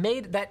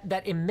made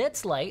that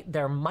emits light.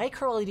 They're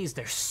micro LEDs.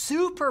 They're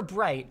super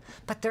bright,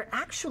 but they're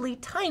actually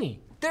tiny.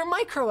 They're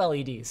micro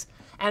LEDs.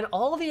 And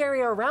all of the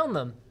area around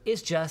them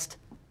is just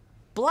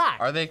black.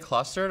 Are they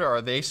clustered or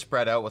are they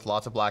spread out with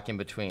lots of black in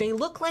between? They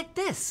look like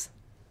this.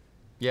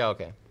 Yeah,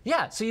 okay.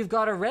 Yeah, so you've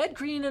got a red,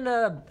 green, and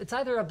it's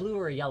either a blue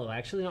or a yellow. I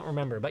actually don't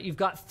remember. But you've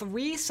got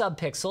 3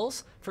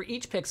 subpixels for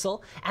each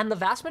pixel, and the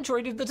vast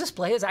majority of the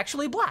display is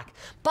actually black.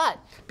 But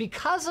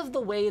because of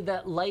the way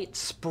that light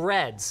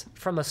spreads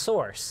from a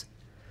source,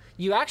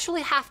 you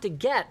actually have to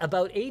get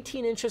about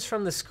 18 inches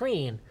from the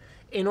screen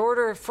in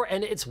order for,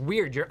 and it's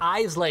weird, your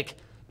eyes like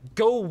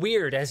go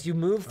weird as you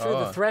move through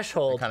the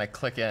threshold. Kind of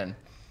click in.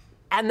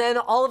 And then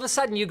all of a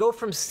sudden you go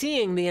from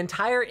seeing the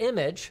entire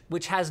image,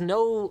 which has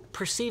no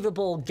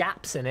perceivable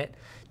gaps in it,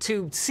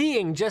 to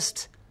seeing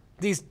just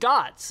these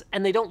dots,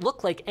 and they don't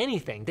look like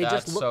anything. They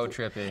That's just look so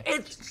trippy.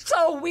 It's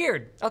so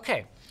weird.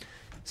 Okay,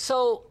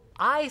 so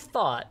I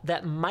thought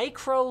that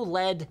micro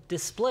LED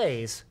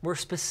displays were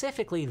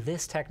specifically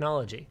this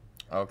technology.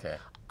 Okay.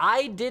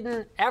 I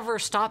didn't ever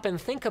stop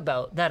and think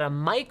about that a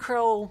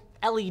micro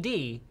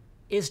LED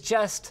is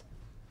just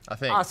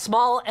a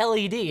small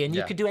LED, and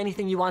you could do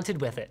anything you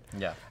wanted with it.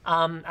 Yeah.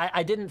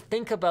 I didn't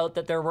think about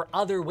that there were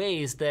other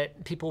ways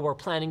that people were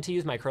planning to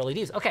use micro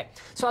LEDs. Okay,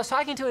 so I was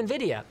talking to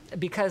NVIDIA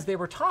because they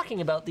were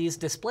talking about these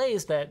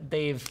displays that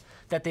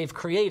they've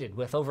created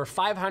with over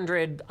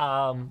 500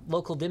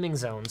 local dimming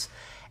zones.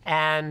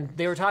 And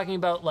they were talking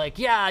about like,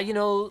 yeah, you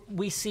know,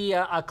 we see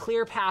a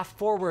clear path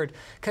forward,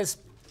 because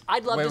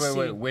I'd love to see...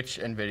 Wait, which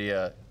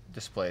NVIDIA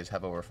displays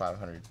have over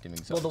 500 dimming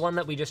zones? Well, the one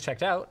that we just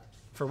checked out,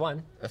 for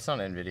one. That's not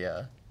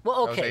NVIDIA.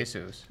 Well, okay. That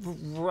was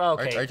ASUS.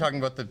 Okay. Are you talking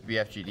about the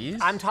BFGDs?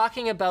 I'm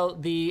talking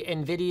about the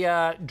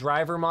NVIDIA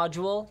driver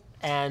module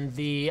and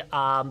the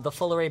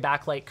full array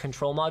backlight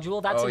control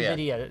module. That's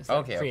NVIDIA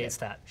that creates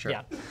that. Sure.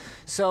 Yeah.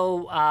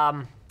 So,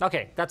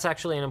 okay, that's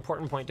actually an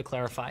important point to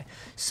clarify.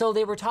 So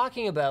they were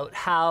talking about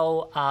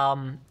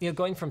how,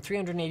 going from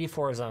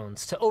 384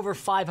 zones to over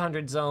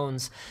 500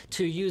 zones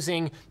to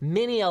using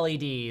mini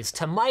LEDs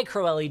to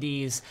micro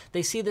LEDs.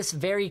 They see this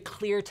very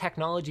clear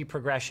technology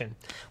progression.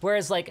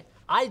 Whereas, like,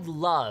 I'd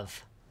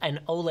love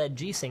an OLED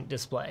G-Sync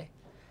display.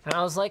 And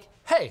I was like,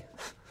 hey,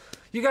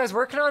 you guys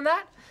working on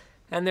that?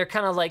 And they're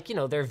kind of like, you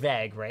know, they're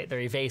vague, right? They're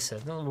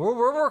evasive.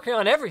 We're working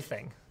on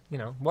everything. You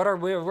know,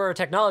 we're a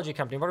technology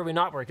company. What are we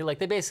not working? Like,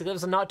 it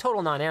was a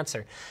total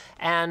non-answer.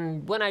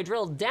 And when I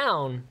drilled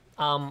down,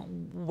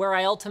 where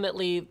I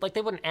ultimately, like,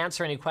 they wouldn't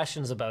answer any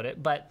questions about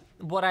it, but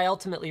what I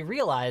ultimately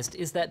realized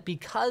is that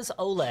because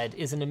OLED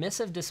is an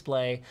emissive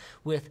display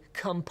with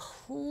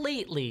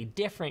completely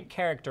different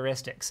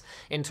characteristics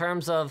in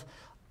terms of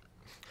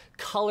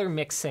color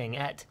mixing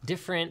at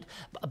different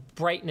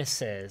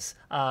brightnesses,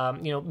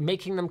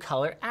 making them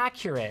color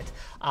accurate,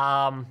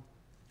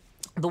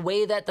 the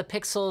way that the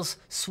pixels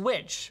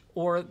switch,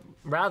 or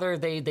rather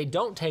they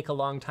don't take a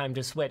long time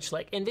to switch.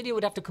 Like NVIDIA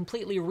would have to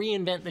completely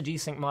reinvent the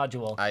G-Sync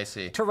module I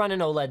see. to run an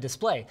OLED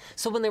display.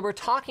 So when they were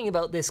talking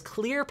about this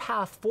clear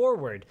path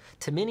forward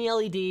to mini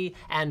LED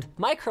and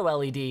micro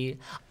LED,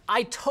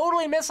 I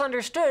totally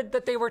misunderstood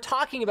that they were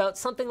talking about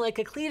something like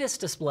a Cletus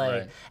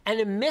display, Right. an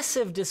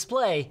emissive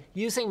display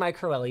using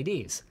micro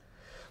LEDs.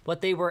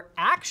 What they were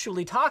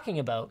actually talking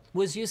about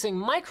was using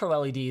micro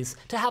LEDs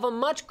to have a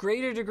much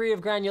greater degree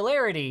of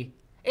granularity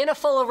in a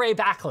full array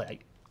backlight.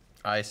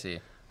 I see.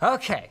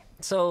 Okay,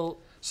 so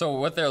So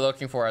what they're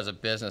looking for as a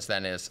business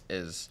then is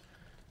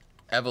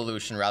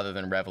evolution rather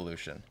than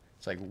revolution.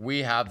 It's like,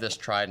 we have this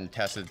tried and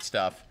tested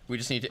stuff. We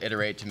just need to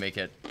iterate to make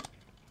it,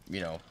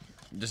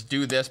 just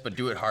do this, but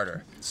do it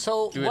harder.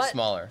 so Do it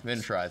smaller,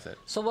 miniaturize it.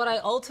 So what I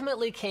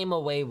ultimately came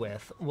away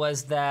with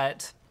was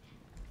that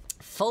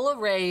full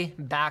array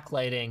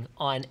backlighting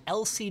on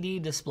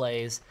LCD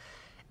displays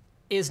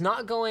is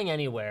not going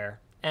anywhere,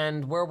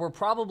 and where we're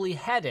probably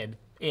headed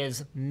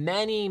is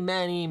many,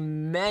 many,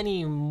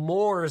 many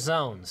more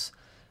zones.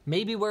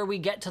 Maybe where we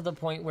get to the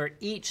point where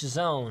each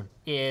zone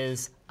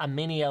is a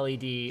mini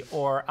LED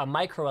or a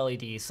micro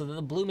LED, so that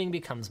the blooming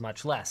becomes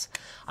much less.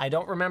 I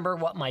don't remember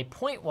what my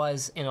point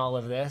was in all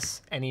of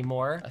this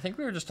anymore. I think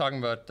we were just talking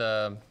about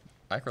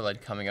micro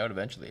LED coming out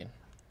eventually.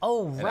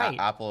 Oh, And right.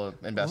 Apple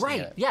investing in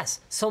Right, it. yes.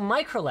 So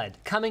microLED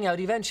coming out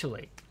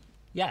eventually.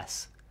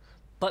 Yes.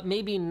 But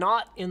maybe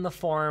not in the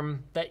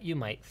form that you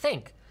might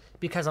think,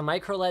 because a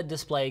microLED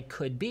display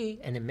could be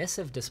an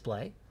emissive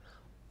display,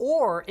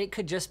 or it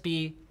could just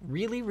be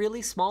really,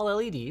 really small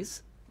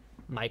LEDs,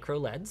 micro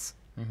LEDs,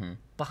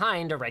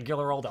 behind a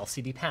regular old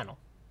LCD panel.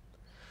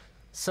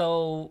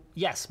 So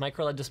yes,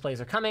 micro LED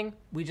displays are coming.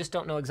 We just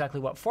don't know exactly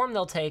what form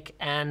they'll take.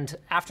 And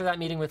after that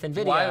meeting with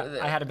NVIDIA,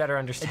 I had a better It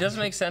understanding. doesn't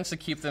make sense to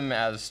keep them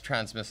as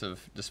transmissive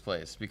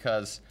displays,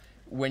 because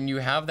when you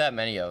have that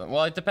many of them,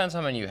 well, it depends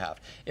how many you have.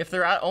 If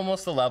they're at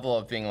almost the level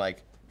of being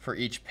like, for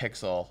each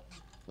pixel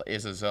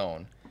is a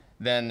zone,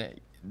 then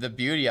the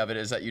beauty of it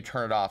is that you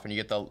turn it off and you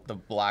get the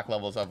black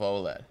levels of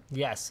OLED,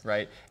 Yes.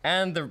 right?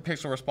 And the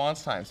pixel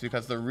response times,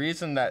 because the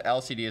reason that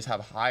LCDs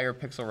have higher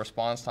pixel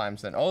response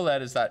times than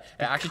OLED is that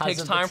it actually Because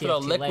takes of the time for the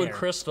TFT liquid layer.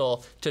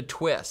 crystal to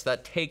twist.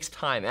 That takes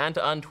time, and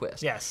to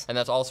untwist. Yes. And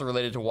that's also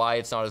related to why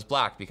it's not as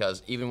black,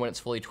 because even when it's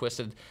fully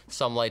twisted,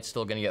 some light's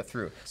still gonna get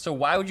through. So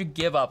why would you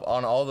give up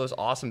on all those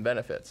awesome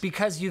benefits?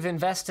 Because you've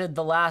invested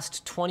the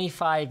last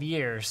 25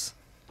 years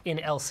in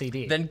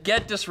LCD. Then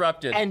get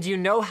disrupted. And you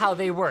know how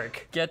they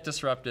work. Get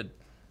disrupted.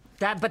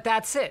 But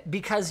that's it,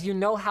 because you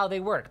know how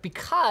they work.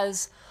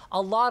 Because a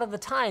lot of the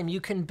time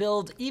you can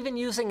build, even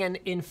using an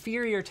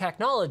inferior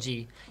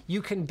technology,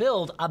 you can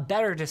build a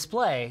better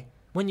display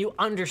when you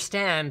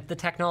understand the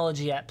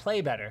technology at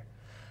play better.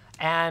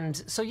 And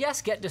so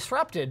yes, get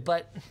disrupted,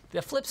 but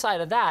the flip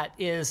side of that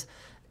is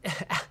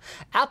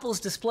Apple's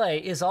display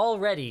is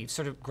already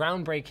sort of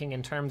groundbreaking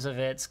in terms of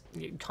its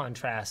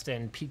contrast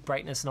and peak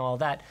brightness and all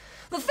of that.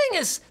 The thing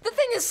is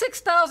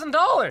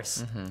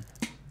 $6,000.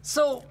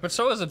 So But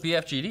so is a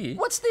BFGD.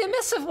 what's the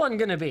emissive one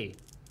gonna be?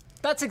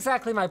 That's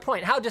exactly my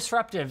point. How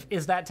disruptive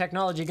is that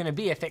technology gonna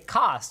be if it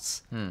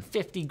costs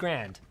 50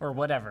 grand or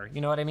whatever?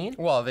 You know what I mean?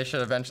 Well, they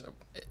should eventually.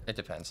 It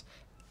depends.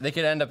 They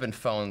could end up in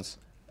phones.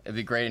 It'd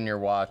be great in your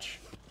watch.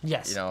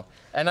 Yes.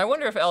 And I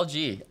wonder if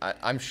LG.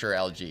 I'm sure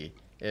LG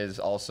is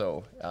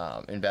also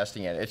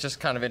investing in it. It's just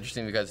kind of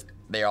interesting because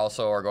they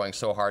also are going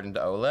so hard into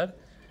OLED,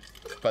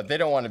 but they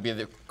don't want to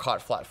be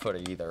caught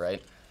flat-footed either,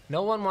 right?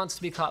 No one wants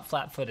to be caught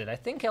flat-footed. I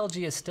think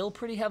LG is still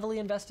pretty heavily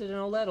invested in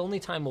OLED. Only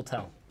time will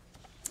tell.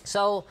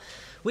 So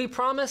we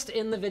promised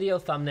in the video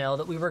thumbnail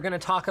that we were going to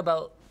talk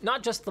about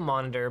not just the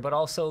monitor, but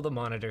also the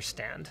monitor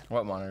stand.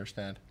 What monitor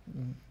stand?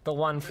 The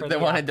one for The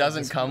one it Apple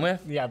doesn't display. come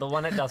with? Yeah, the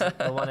one it doesn't.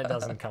 The one it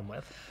doesn't come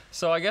with.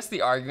 So I guess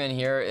the argument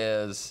here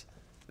is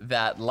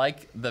that,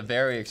 like the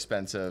very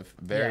expensive,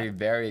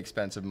 very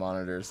expensive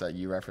monitors that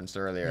you referenced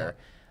earlier,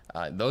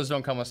 those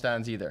don't come with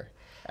stands either.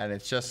 And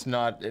it's just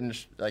not,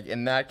 like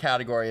in that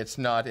category, it's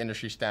not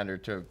industry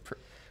standard to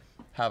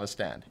have a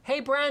stand. Hey,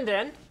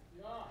 Brandon.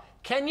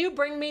 Can you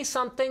bring me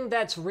something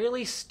that's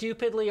really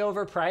stupidly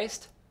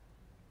overpriced?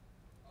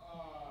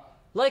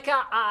 Like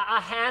a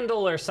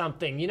handle or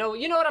something. You know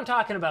what I'm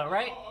talking about,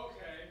 right? Oh, okay.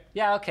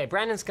 Yeah, okay.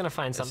 Brandon's gonna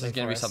find This something is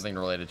going to be for us. something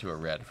related to a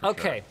red, for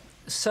Okay, sure.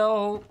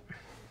 so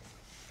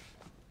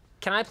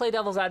can I play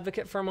devil's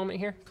advocate for a moment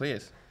here?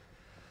 Please.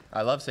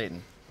 I love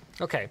Satan.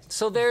 Okay,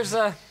 so there's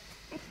a...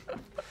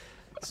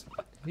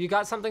 You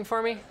got something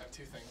for me? I have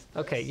two things.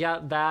 Okay,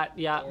 yeah, that,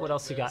 yeah, what Or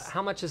else you got? this.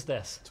 How much is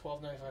this?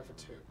 $12.95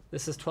 for two.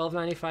 This is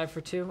 $12.95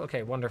 for two?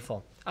 Okay,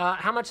 wonderful.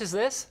 How much is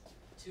this?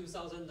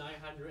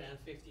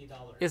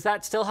 $2,950 Is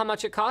that still how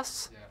much it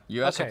costs?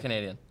 Yeah. US or Okay.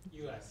 Canadian?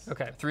 US.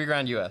 Okay, $3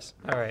 grand US.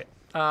 all right.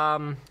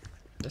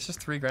 This is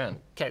 $3 grand.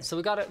 Okay, so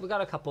we got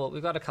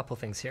a couple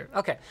things here.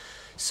 Okay,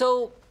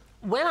 so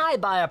when I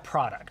buy a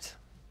product,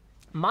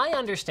 my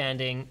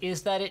understanding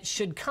is that it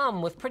should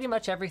come with pretty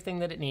much everything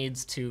that it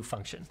needs to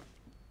function,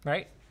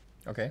 right?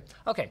 Okay.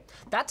 Okay,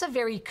 that's a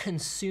very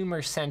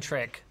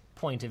consumer-centric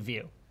point of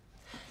view.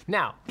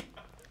 Now,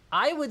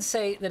 I would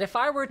say that if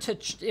I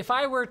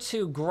were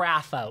to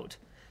graph out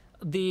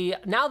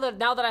now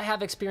that I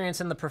have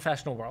experience in the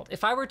professional world,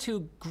 if I were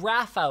to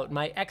graph out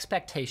my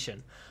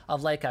expectation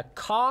of like a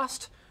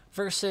cost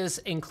versus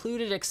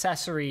included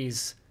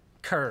accessories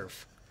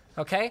curve,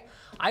 okay?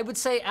 I would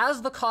say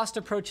as the cost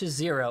approaches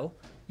 0,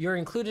 your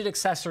included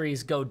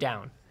accessories go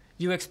down.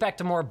 You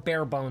expect a more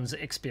bare bones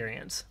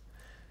experience.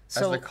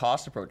 So, as the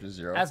cost approaches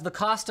 0. As the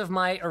cost of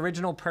my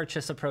original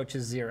purchase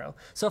approaches 0.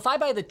 So if I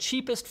buy the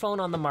cheapest phone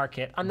on the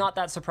market, I'm not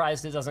that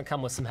surprised it doesn't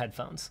come with some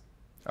headphones.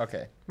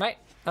 Okay. Right?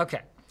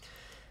 Okay.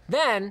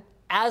 Then,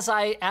 as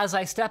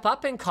I step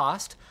up in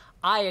cost,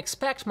 I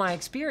expect my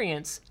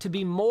experience to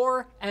be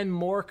more and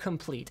more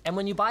complete. And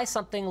when you buy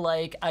something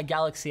like a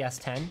Galaxy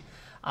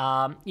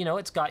S10, you know,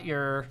 it's got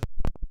your...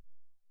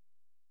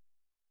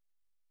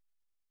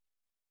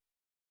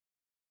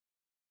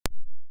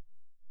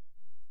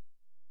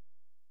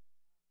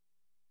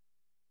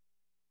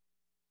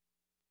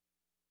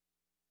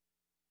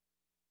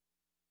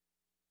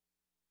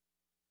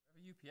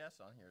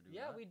 UPS on here, do we?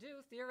 Yeah, not? we do.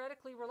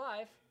 Theoretically, we're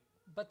live,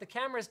 but the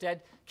camera's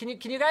dead. Can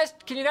you guys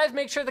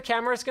make sure the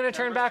camera's going to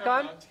turn back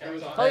on?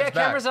 Oh yeah, it's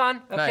back. camera's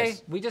on. Okay,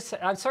 Nice.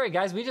 I'm sorry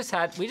guys, we just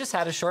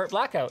had a short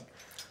blackout.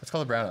 It's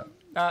called a brownout.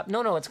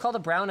 No, it's called a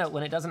brownout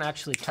when it doesn't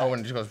actually cut. Oh, when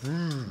it just goes.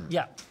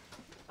 Yeah.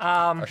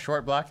 A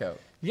short blackout.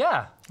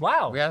 Yeah.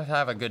 Wow. We have to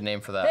have a good name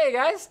for that. Hey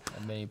guys.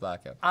 A mini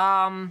blackout.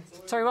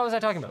 Sorry, what was I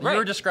talking about? You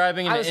were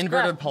describing an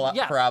inverted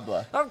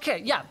parabola.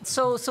 Okay, yeah.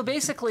 So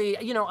basically,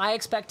 you know, I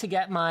expect to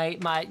get my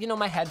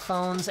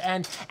headphones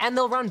and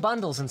they'll run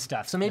bundles and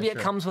stuff. So maybe it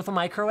comes with a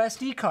micro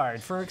SD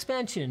card for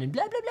expansion and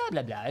blah blah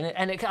blah blah blah,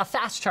 and a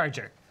fast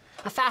charger.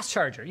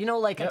 You know,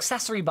 like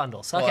accessory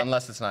bundles. Okay. Well,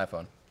 unless it's an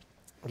iPhone.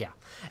 Yeah.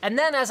 And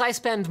then as I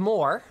spend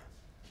more,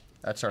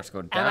 that starts to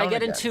go down. and I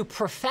get again. into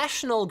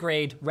professional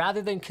grade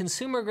rather than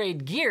consumer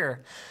grade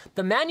gear,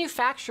 the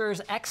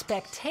manufacturer's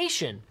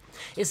expectation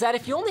is that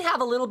if you only have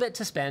a little bit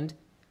to spend,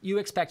 you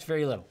expect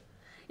very little.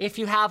 If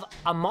you have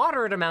a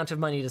moderate amount of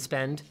money to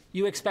spend,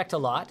 you expect a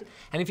lot.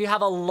 And if you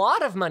have a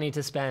lot of money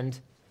to spend,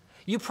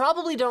 you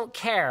probably don't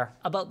care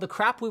about the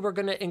crap we were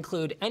going to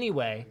include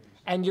anyway,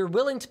 and you're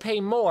willing to pay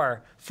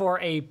more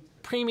for a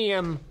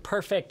premium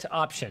perfect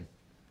option.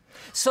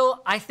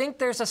 So I think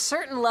there's a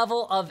certain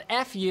level of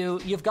F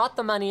you've got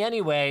the money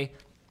anyway,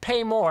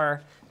 pay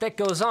more, that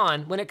goes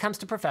on when it comes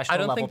to professional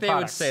level products. I don't think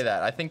they would say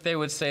that. I think they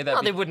would say that.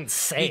 No, they wouldn't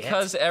say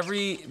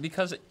it.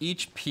 Because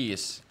each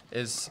piece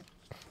is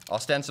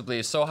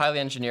ostensibly so highly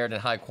engineered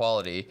and high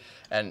quality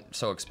and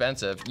so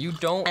expensive,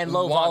 and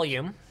low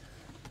volume.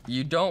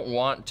 You don't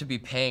want to be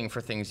paying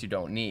for things you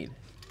don't need.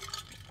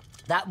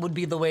 That would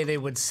be the way they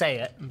would say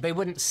it. They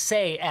wouldn't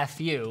say F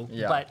you,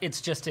 but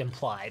it's just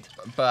implied.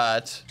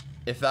 But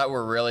if that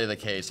were really the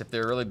case, if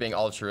they're really being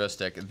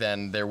altruistic,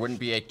 then there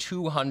wouldn't be a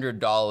 $200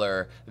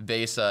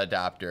 VESA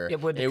adapter.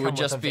 It would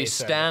just be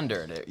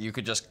standard. You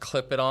could just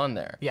clip it on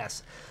there.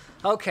 Yes.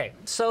 Okay,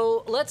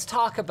 so let's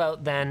talk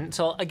about then,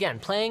 so again,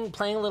 playing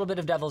a little bit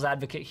of devil's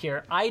advocate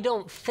here, I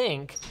don't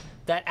think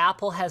that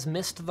Apple has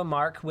missed the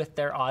mark with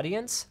their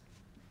audience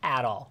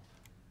at all.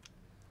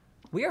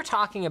 We are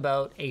talking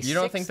about a You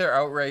don't think they're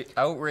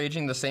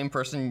outraging the same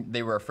person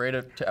they were afraid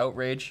to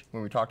outrage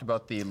when we talked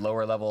about the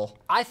lower level?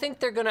 I think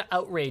they're going to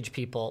outrage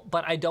people,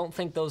 but I don't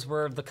think those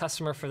were the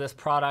customer for this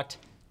product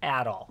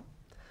at all.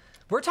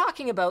 We're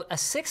talking about a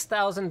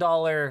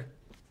 $6,000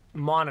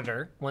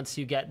 monitor once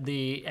you get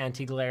the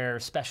anti-glare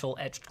special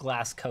etched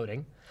glass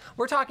coating.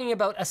 We're talking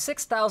about a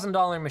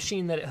 $6,000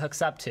 machine that it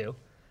hooks up to.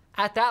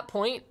 At that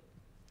point,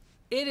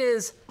 it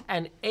is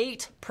an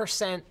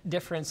 8%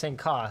 difference in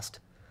cost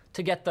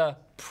to get the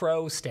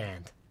Pro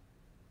stand.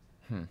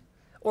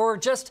 Or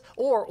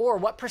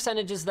what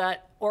percentage is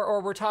that?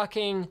 Or we're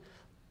talking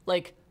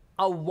like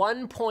a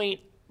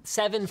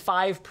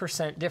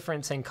 1.75%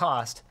 difference in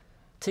cost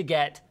to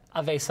get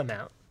a VESA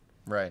mount.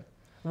 Right.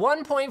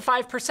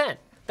 1.5%.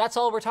 That's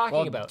all we're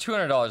talking about.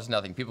 $200 is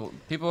nothing.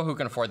 People who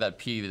can afford that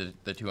pay the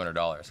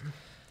 $200.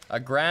 A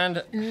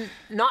grand.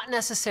 Not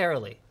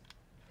necessarily.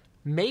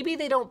 Maybe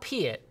they don't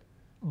pee it,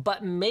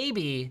 but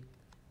maybe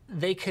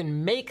they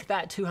can make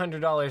that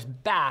 $200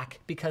 back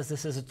because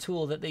this is a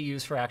tool that they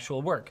use for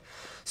actual work.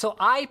 So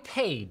I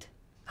paid,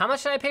 how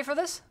much did I pay for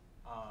this?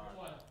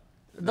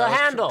 The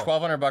handle.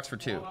 $1,200 for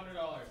two.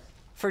 $1,200.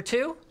 For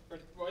two?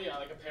 Well, yeah,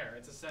 like a pair.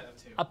 It's a set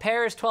of two. A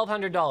pair is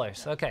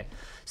 $1,200. Okay.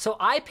 So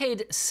I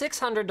paid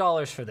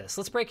 $600 for this.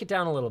 Let's break it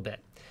down a little bit.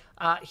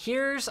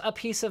 Here's a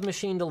piece of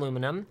machined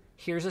aluminum.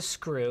 Here's a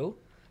screw.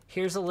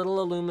 Here's a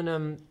little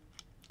aluminum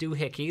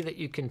doohickey that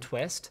you can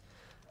twist.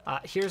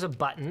 Here's a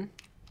button.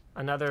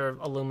 Another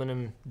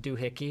aluminum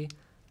doohickey.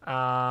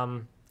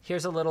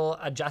 Here's a little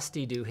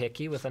adjusty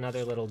doohickey with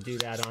another little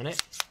doodad on it.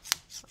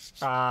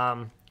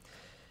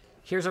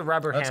 Here's a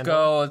rubber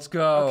handle. Let's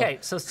go. Okay,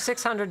 so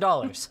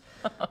 $600.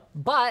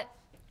 But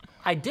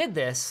I did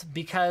this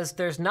because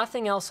there's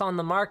nothing else on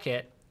the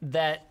market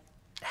that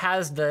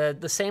has the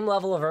same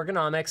level of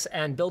ergonomics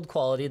and build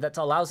quality that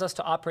allows us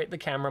to operate the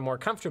camera more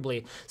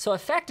comfortably. So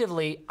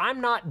effectively,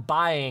 I'm not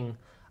buying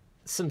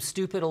some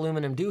stupid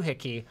aluminum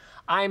doohickey.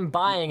 I'm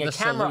buying a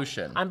camera.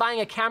 Solution. I'm buying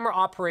a camera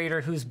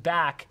operator whose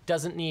back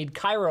doesn't need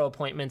chiro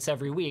appointments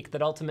every week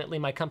that ultimately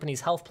my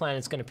company's health plan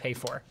is going to pay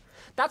for.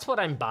 That's what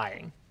I'm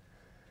buying.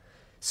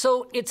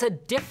 So it's a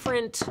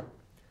different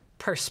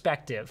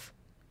perspective.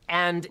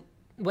 And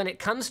when it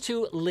comes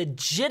to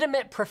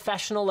legitimate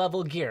professional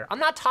level gear, I'm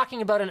not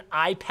talking about an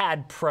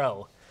iPad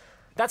Pro.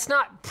 That's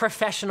not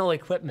professional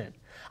equipment.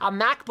 A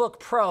MacBook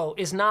Pro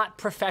is not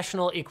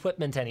professional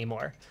equipment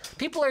anymore.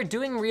 People are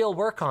doing real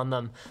work on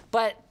them,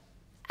 but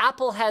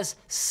Apple has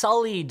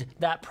sullied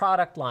that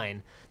product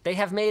line. They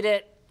have made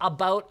it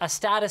about a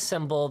status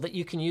symbol that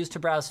you can use to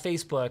browse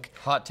Facebook.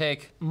 Hot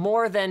take.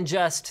 More than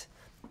just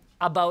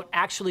about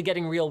actually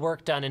getting real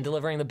work done and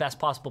delivering the best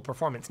possible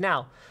performance.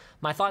 Now,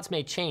 my thoughts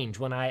may change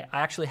when I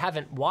actually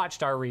haven't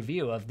watched our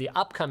review of the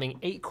upcoming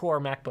 8-core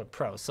MacBook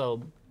Pro,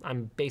 so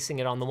I'm basing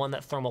it on the one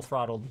that thermal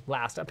throttled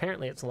last.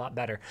 Apparently, it's a lot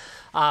better.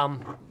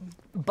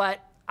 But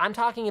I'm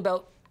talking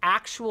about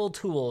actual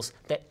tools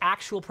that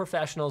actual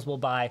professionals will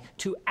buy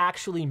to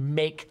actually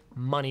make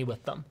money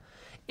with them.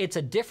 It's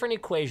a different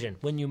equation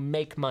when you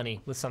make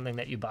money with something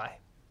that you buy.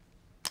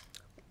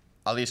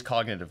 At least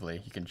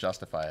cognitively, you can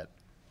justify it.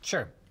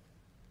 Sure.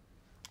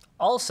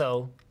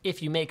 Also,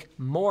 if you make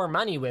more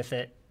money with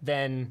it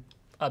than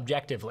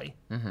objectively,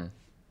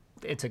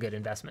 it's a good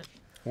investment.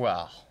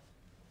 Wow.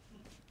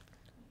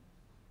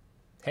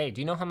 Hey,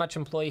 do you know how much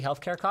employee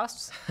healthcare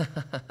costs?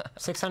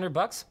 $600?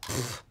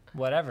 Pfft,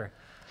 whatever.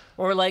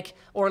 Or like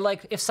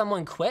if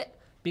someone quit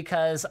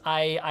because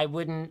I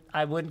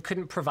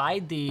couldn't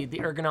provide the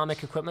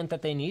ergonomic equipment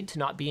that they need to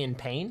not be in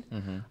pain.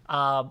 Do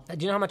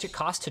you know how much it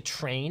costs to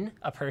train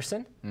a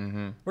person?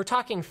 We're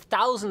talking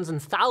thousands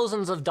and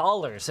thousands of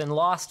dollars in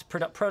lost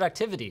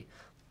productivity.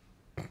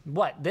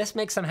 What, this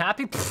makes them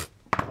happy? Pfft,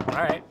 all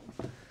right.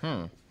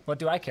 What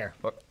do I care?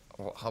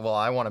 Well,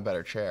 I want a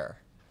better chair.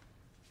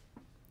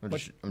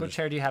 What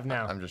chair do you have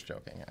now? I'm just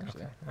joking,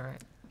 actually. Okay, all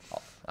right.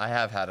 I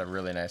have had a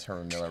really nice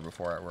Herman Miller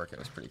before at work. It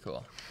was pretty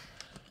cool.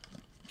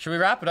 Should we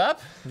wrap it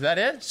up? Is that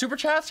it? Super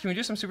chats? Can we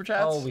do some super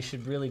chats? Oh, we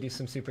should really do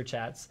some super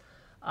chats.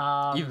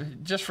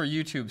 Just for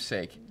YouTube's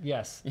sake.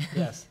 Yes,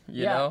 yes.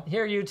 You know?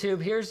 Here,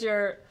 YouTube.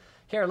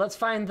 Here, let's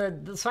find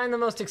the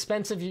most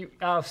expensive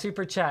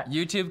super chat.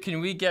 YouTube, can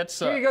we get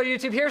some? Here you go,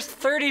 YouTube. Here's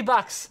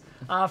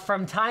 $30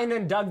 from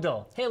Tynan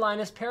Dugdale. Hey,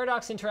 Linus.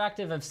 Paradox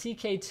Interactive of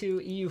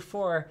CK2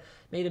 EU4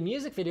 made a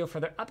music video for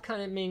their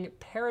upcoming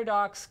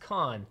Paradox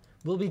Con.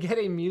 Will we get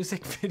a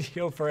music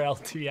video for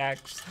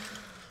LTX?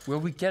 Will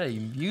we get a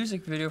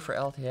music video for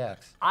LTX?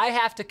 I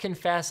have to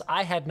confess,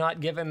 I had not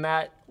given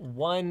that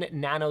 1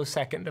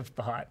 nanosecond of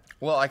thought.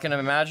 Well, I can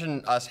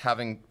imagine us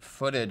having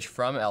footage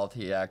from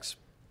LTX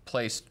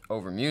placed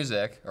over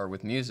music, or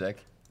with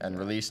music, and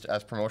released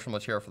as promotional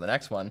material for the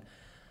next one.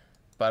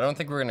 But I don't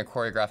think we're going to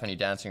choreograph any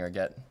dancing or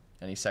get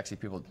any sexy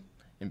people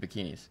in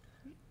bikinis.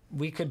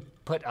 We could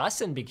put us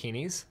in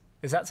bikinis.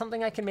 Is that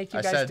something I can make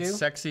you guys do? I said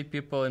sexy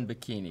people in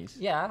bikinis.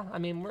 Yeah, I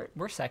mean,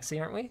 we're sexy,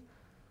 aren't we?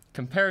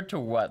 Compared to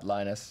what,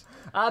 Linus?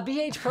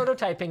 BH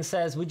Prototyping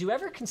says, would you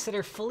ever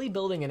consider fully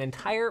building an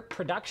entire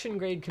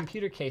production-grade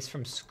computer case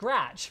from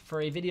scratch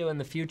for a video in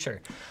the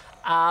future?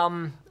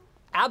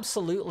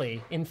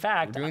 Absolutely. In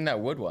fact... We're doing that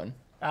wood one.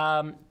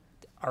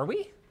 Are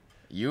we?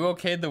 You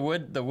okayed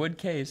the wood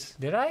case.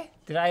 Did I?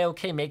 Did I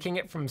okay making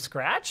it from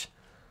scratch?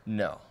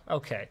 No.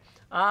 Okay.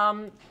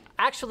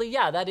 Actually,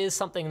 yeah, that is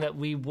something that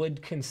we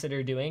would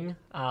consider doing.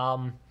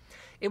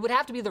 It would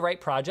have to be the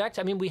right project.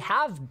 I mean, we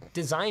have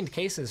designed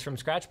cases from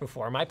scratch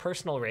before. My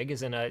personal rig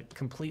is in a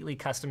completely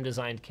custom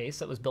designed case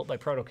that was built by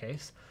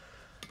Protocase.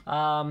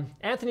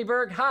 Anthony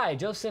Berg, hi.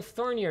 Joseph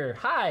Thornier,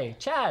 hi.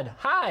 Chad,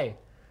 hi.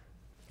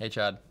 Hey,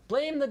 Chad.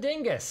 Blame the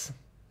dingus.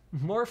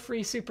 More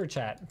free super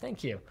chat.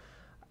 Thank you.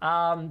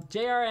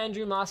 JR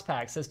Andrew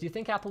Mosspack says, do you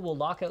think Apple will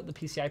lock out the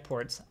PCI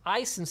ports?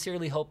 I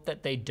sincerely hope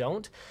that they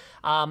don't,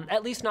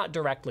 at least not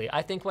directly.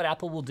 I think what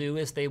Apple will do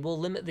is they will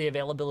limit the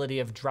availability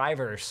of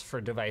drivers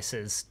for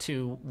devices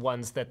to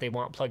ones that they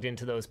want plugged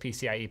into those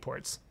PCIe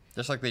ports.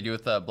 Just like they do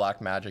with the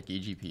Blackmagic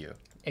eGPU.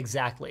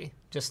 Exactly.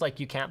 Just like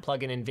you can't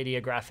plug an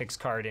NVIDIA graphics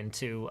card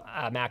into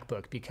a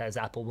MacBook because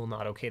Apple will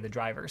not okay the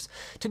drivers.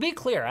 To be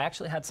clear, I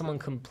actually had someone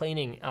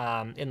complaining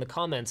in the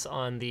comments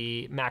on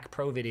the Mac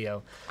Pro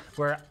video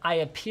where I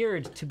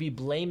appeared to be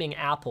blaming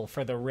Apple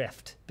for the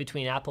rift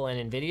between Apple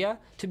and NVIDIA.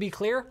 To be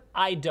clear,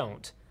 I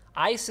don't.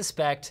 I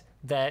suspect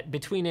that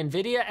between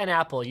NVIDIA and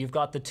Apple, you've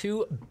got the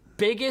two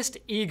biggest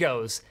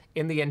egos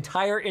in the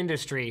entire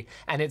industry,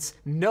 and it's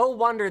no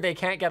wonder they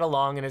can't get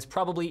along, and it's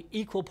probably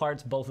equal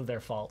parts both of their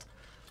fault.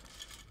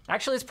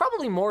 Actually, it's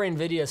probably more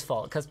NVIDIA's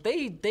fault, because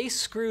they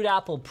screwed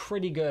Apple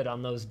pretty good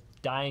on those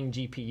dying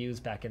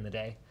GPUs back in the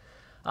day.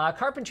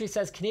 Carpentry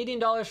says, Canadian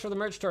dollars for the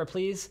merch store,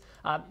 please.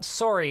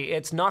 Sorry,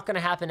 it's not going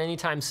to happen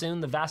anytime soon.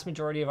 The vast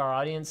majority of our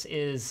audience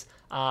is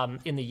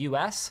in the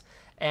US,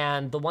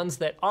 and the ones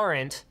that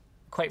aren't,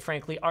 quite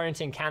frankly,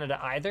 aren't in Canada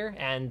either,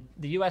 and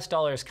the US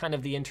dollar is kind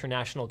of the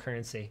international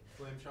currency.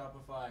 Blame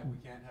Shopify, we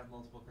can't have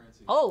multiple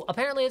currencies. Oh,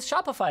 apparently it's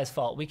Shopify's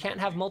fault. We can't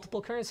have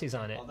multiple currencies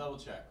on it. I'll double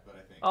check, but I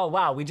think. Oh,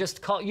 wow.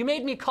 You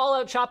made me call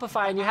out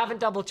Shopify and you haven't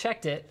double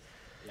checked it.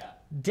 Yeah.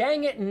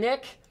 Dang it,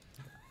 Nick.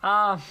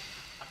 So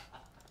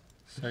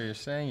you're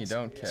saying you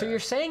don't care. So you're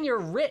saying you're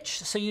rich,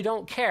 so you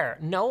don't care.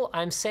 No,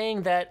 I'm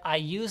saying that I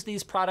use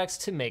these products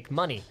to make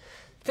money.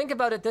 Think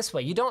about it this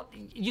way.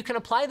 You can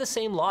apply the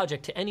same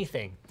logic to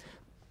anything.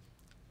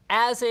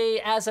 As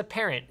a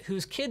parent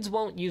whose kids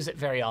won't use it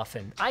very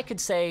often, I could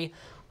say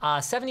a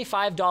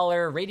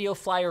 $75 radio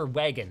flyer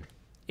wagon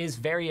is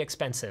very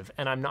expensive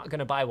and I'm not going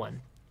to buy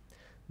one.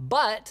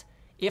 But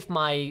if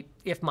my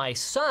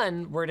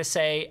son were to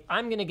say,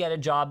 I'm going to get a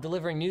job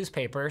delivering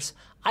newspapers,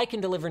 I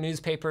can deliver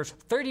newspapers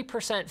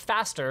 30%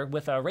 faster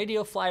with a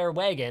radio flyer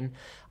wagon.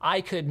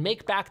 I could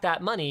make back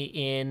that money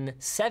in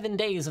 7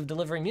 days of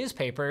delivering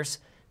newspapers.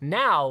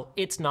 Now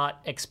it's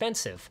not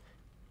expensive.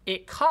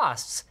 It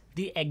costs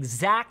the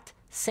exact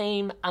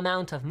same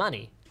amount of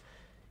money.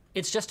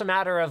 It's just a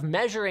matter of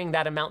measuring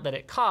that amount that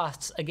it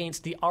costs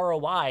against the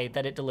ROI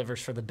that it delivers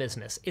for the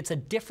business. It's a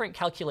different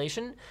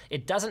calculation.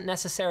 It doesn't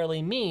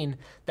necessarily mean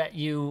that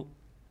you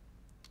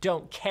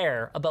don't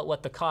care about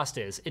what the cost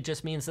is. It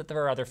just means that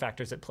there are other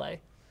factors at play.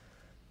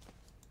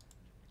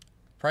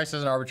 Price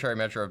is an arbitrary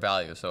measure of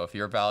value. So if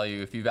you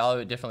value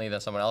it differently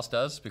than someone else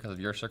does because of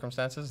your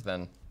circumstances,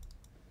 then...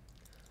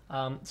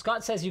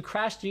 Scott says you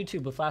crashed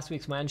YouTube with last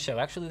week's WAN show.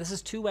 Actually, this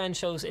is 2 WAN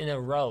shows in a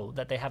row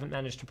that they haven't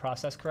managed to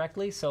process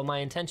correctly. So my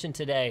intention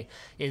today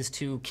is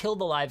to kill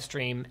the live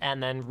stream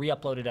and then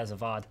re-upload it as a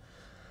VOD.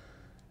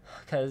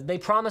 Because they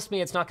promised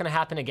me it's not going to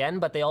happen again,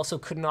 but they also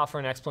couldn't offer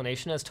an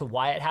explanation as to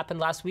why it happened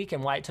last week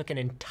and why it took an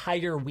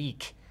entire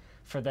week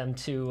for them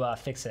to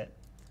fix it.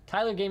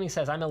 Tyler Gaming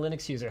says, I'm a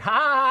Linux user. Ha ha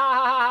ha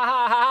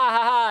ha ha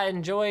ha ha!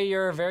 Enjoy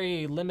your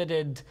very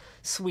limited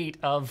suite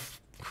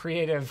of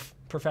creative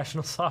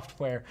professional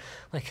software.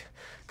 Like,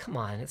 come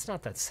on, it's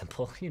not that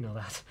simple. You know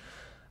that.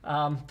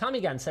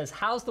 Tommy Gunn says,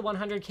 how's the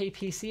 100K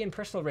PC and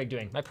personal rig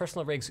doing? My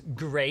personal rig's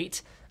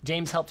great.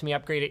 James helped me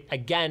upgrade it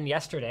again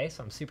yesterday,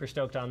 so I'm super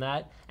stoked on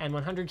that. And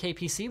 100K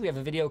PC, we have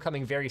a video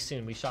coming very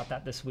soon. We shot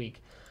that this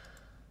week.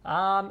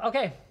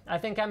 Okay, I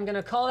think I'm going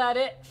to call that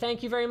it.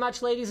 Thank you very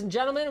much, ladies and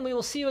gentlemen, and we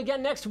will see you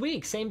again next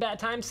week. Same bat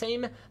time,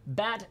 same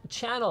bat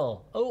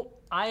channel. Oh,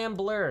 I am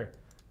Blur.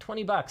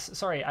 $20.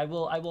 Sorry, I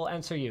will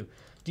answer you.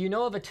 Do you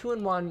know of a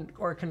 2-in-1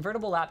 or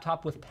convertible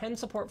laptop with pen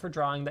support for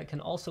drawing that can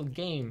also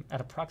game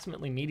at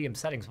approximately medium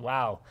settings?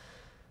 Wow.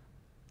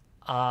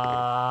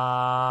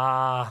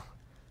 I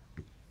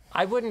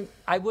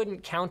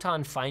wouldn't count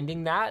on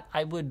finding that.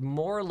 I would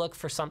more look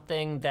for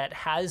something that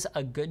has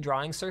a good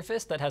drawing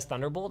surface that has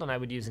Thunderbolt, and I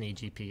would use an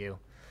eGPU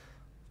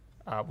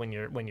when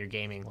you're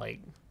gaming. Like,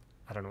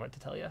 I don't know what to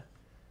tell you.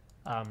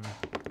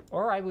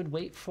 Or I would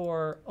wait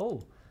for.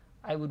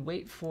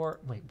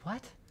 Wait,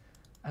 what?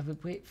 I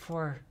would wait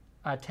for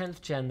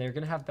 10th gen. They're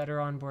gonna have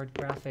better onboard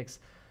graphics.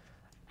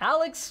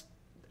 Alex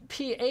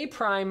P.A.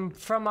 Prime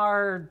from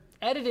our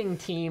editing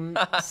team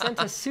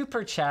sent a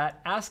super chat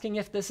asking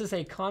if this is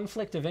a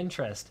conflict of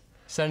interest.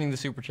 Sending the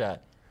super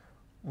chat.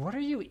 What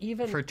are you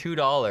even... For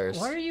 $2.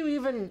 What are you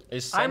even...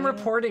 I'm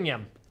reporting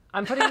him.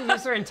 I'm putting the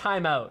user in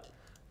timeout.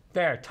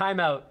 There,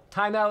 timeout.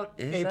 Timeout.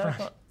 Is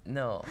that...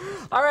 No.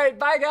 All right,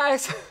 bye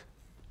guys.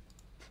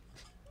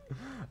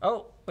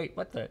 Oh, wait,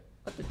 what the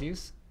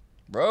deuce?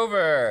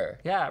 Rover.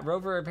 Yeah,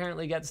 Rover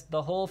apparently gets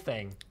the whole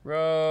thing.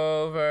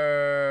 Rover.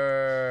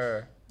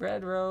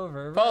 Red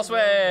Rover. False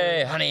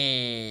way,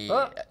 honey.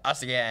 Oh.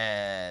 Us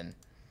again.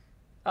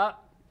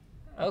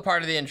 Okay.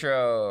 Part of the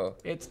intro.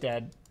 It's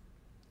dead.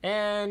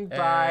 And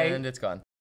bye. And it's gone.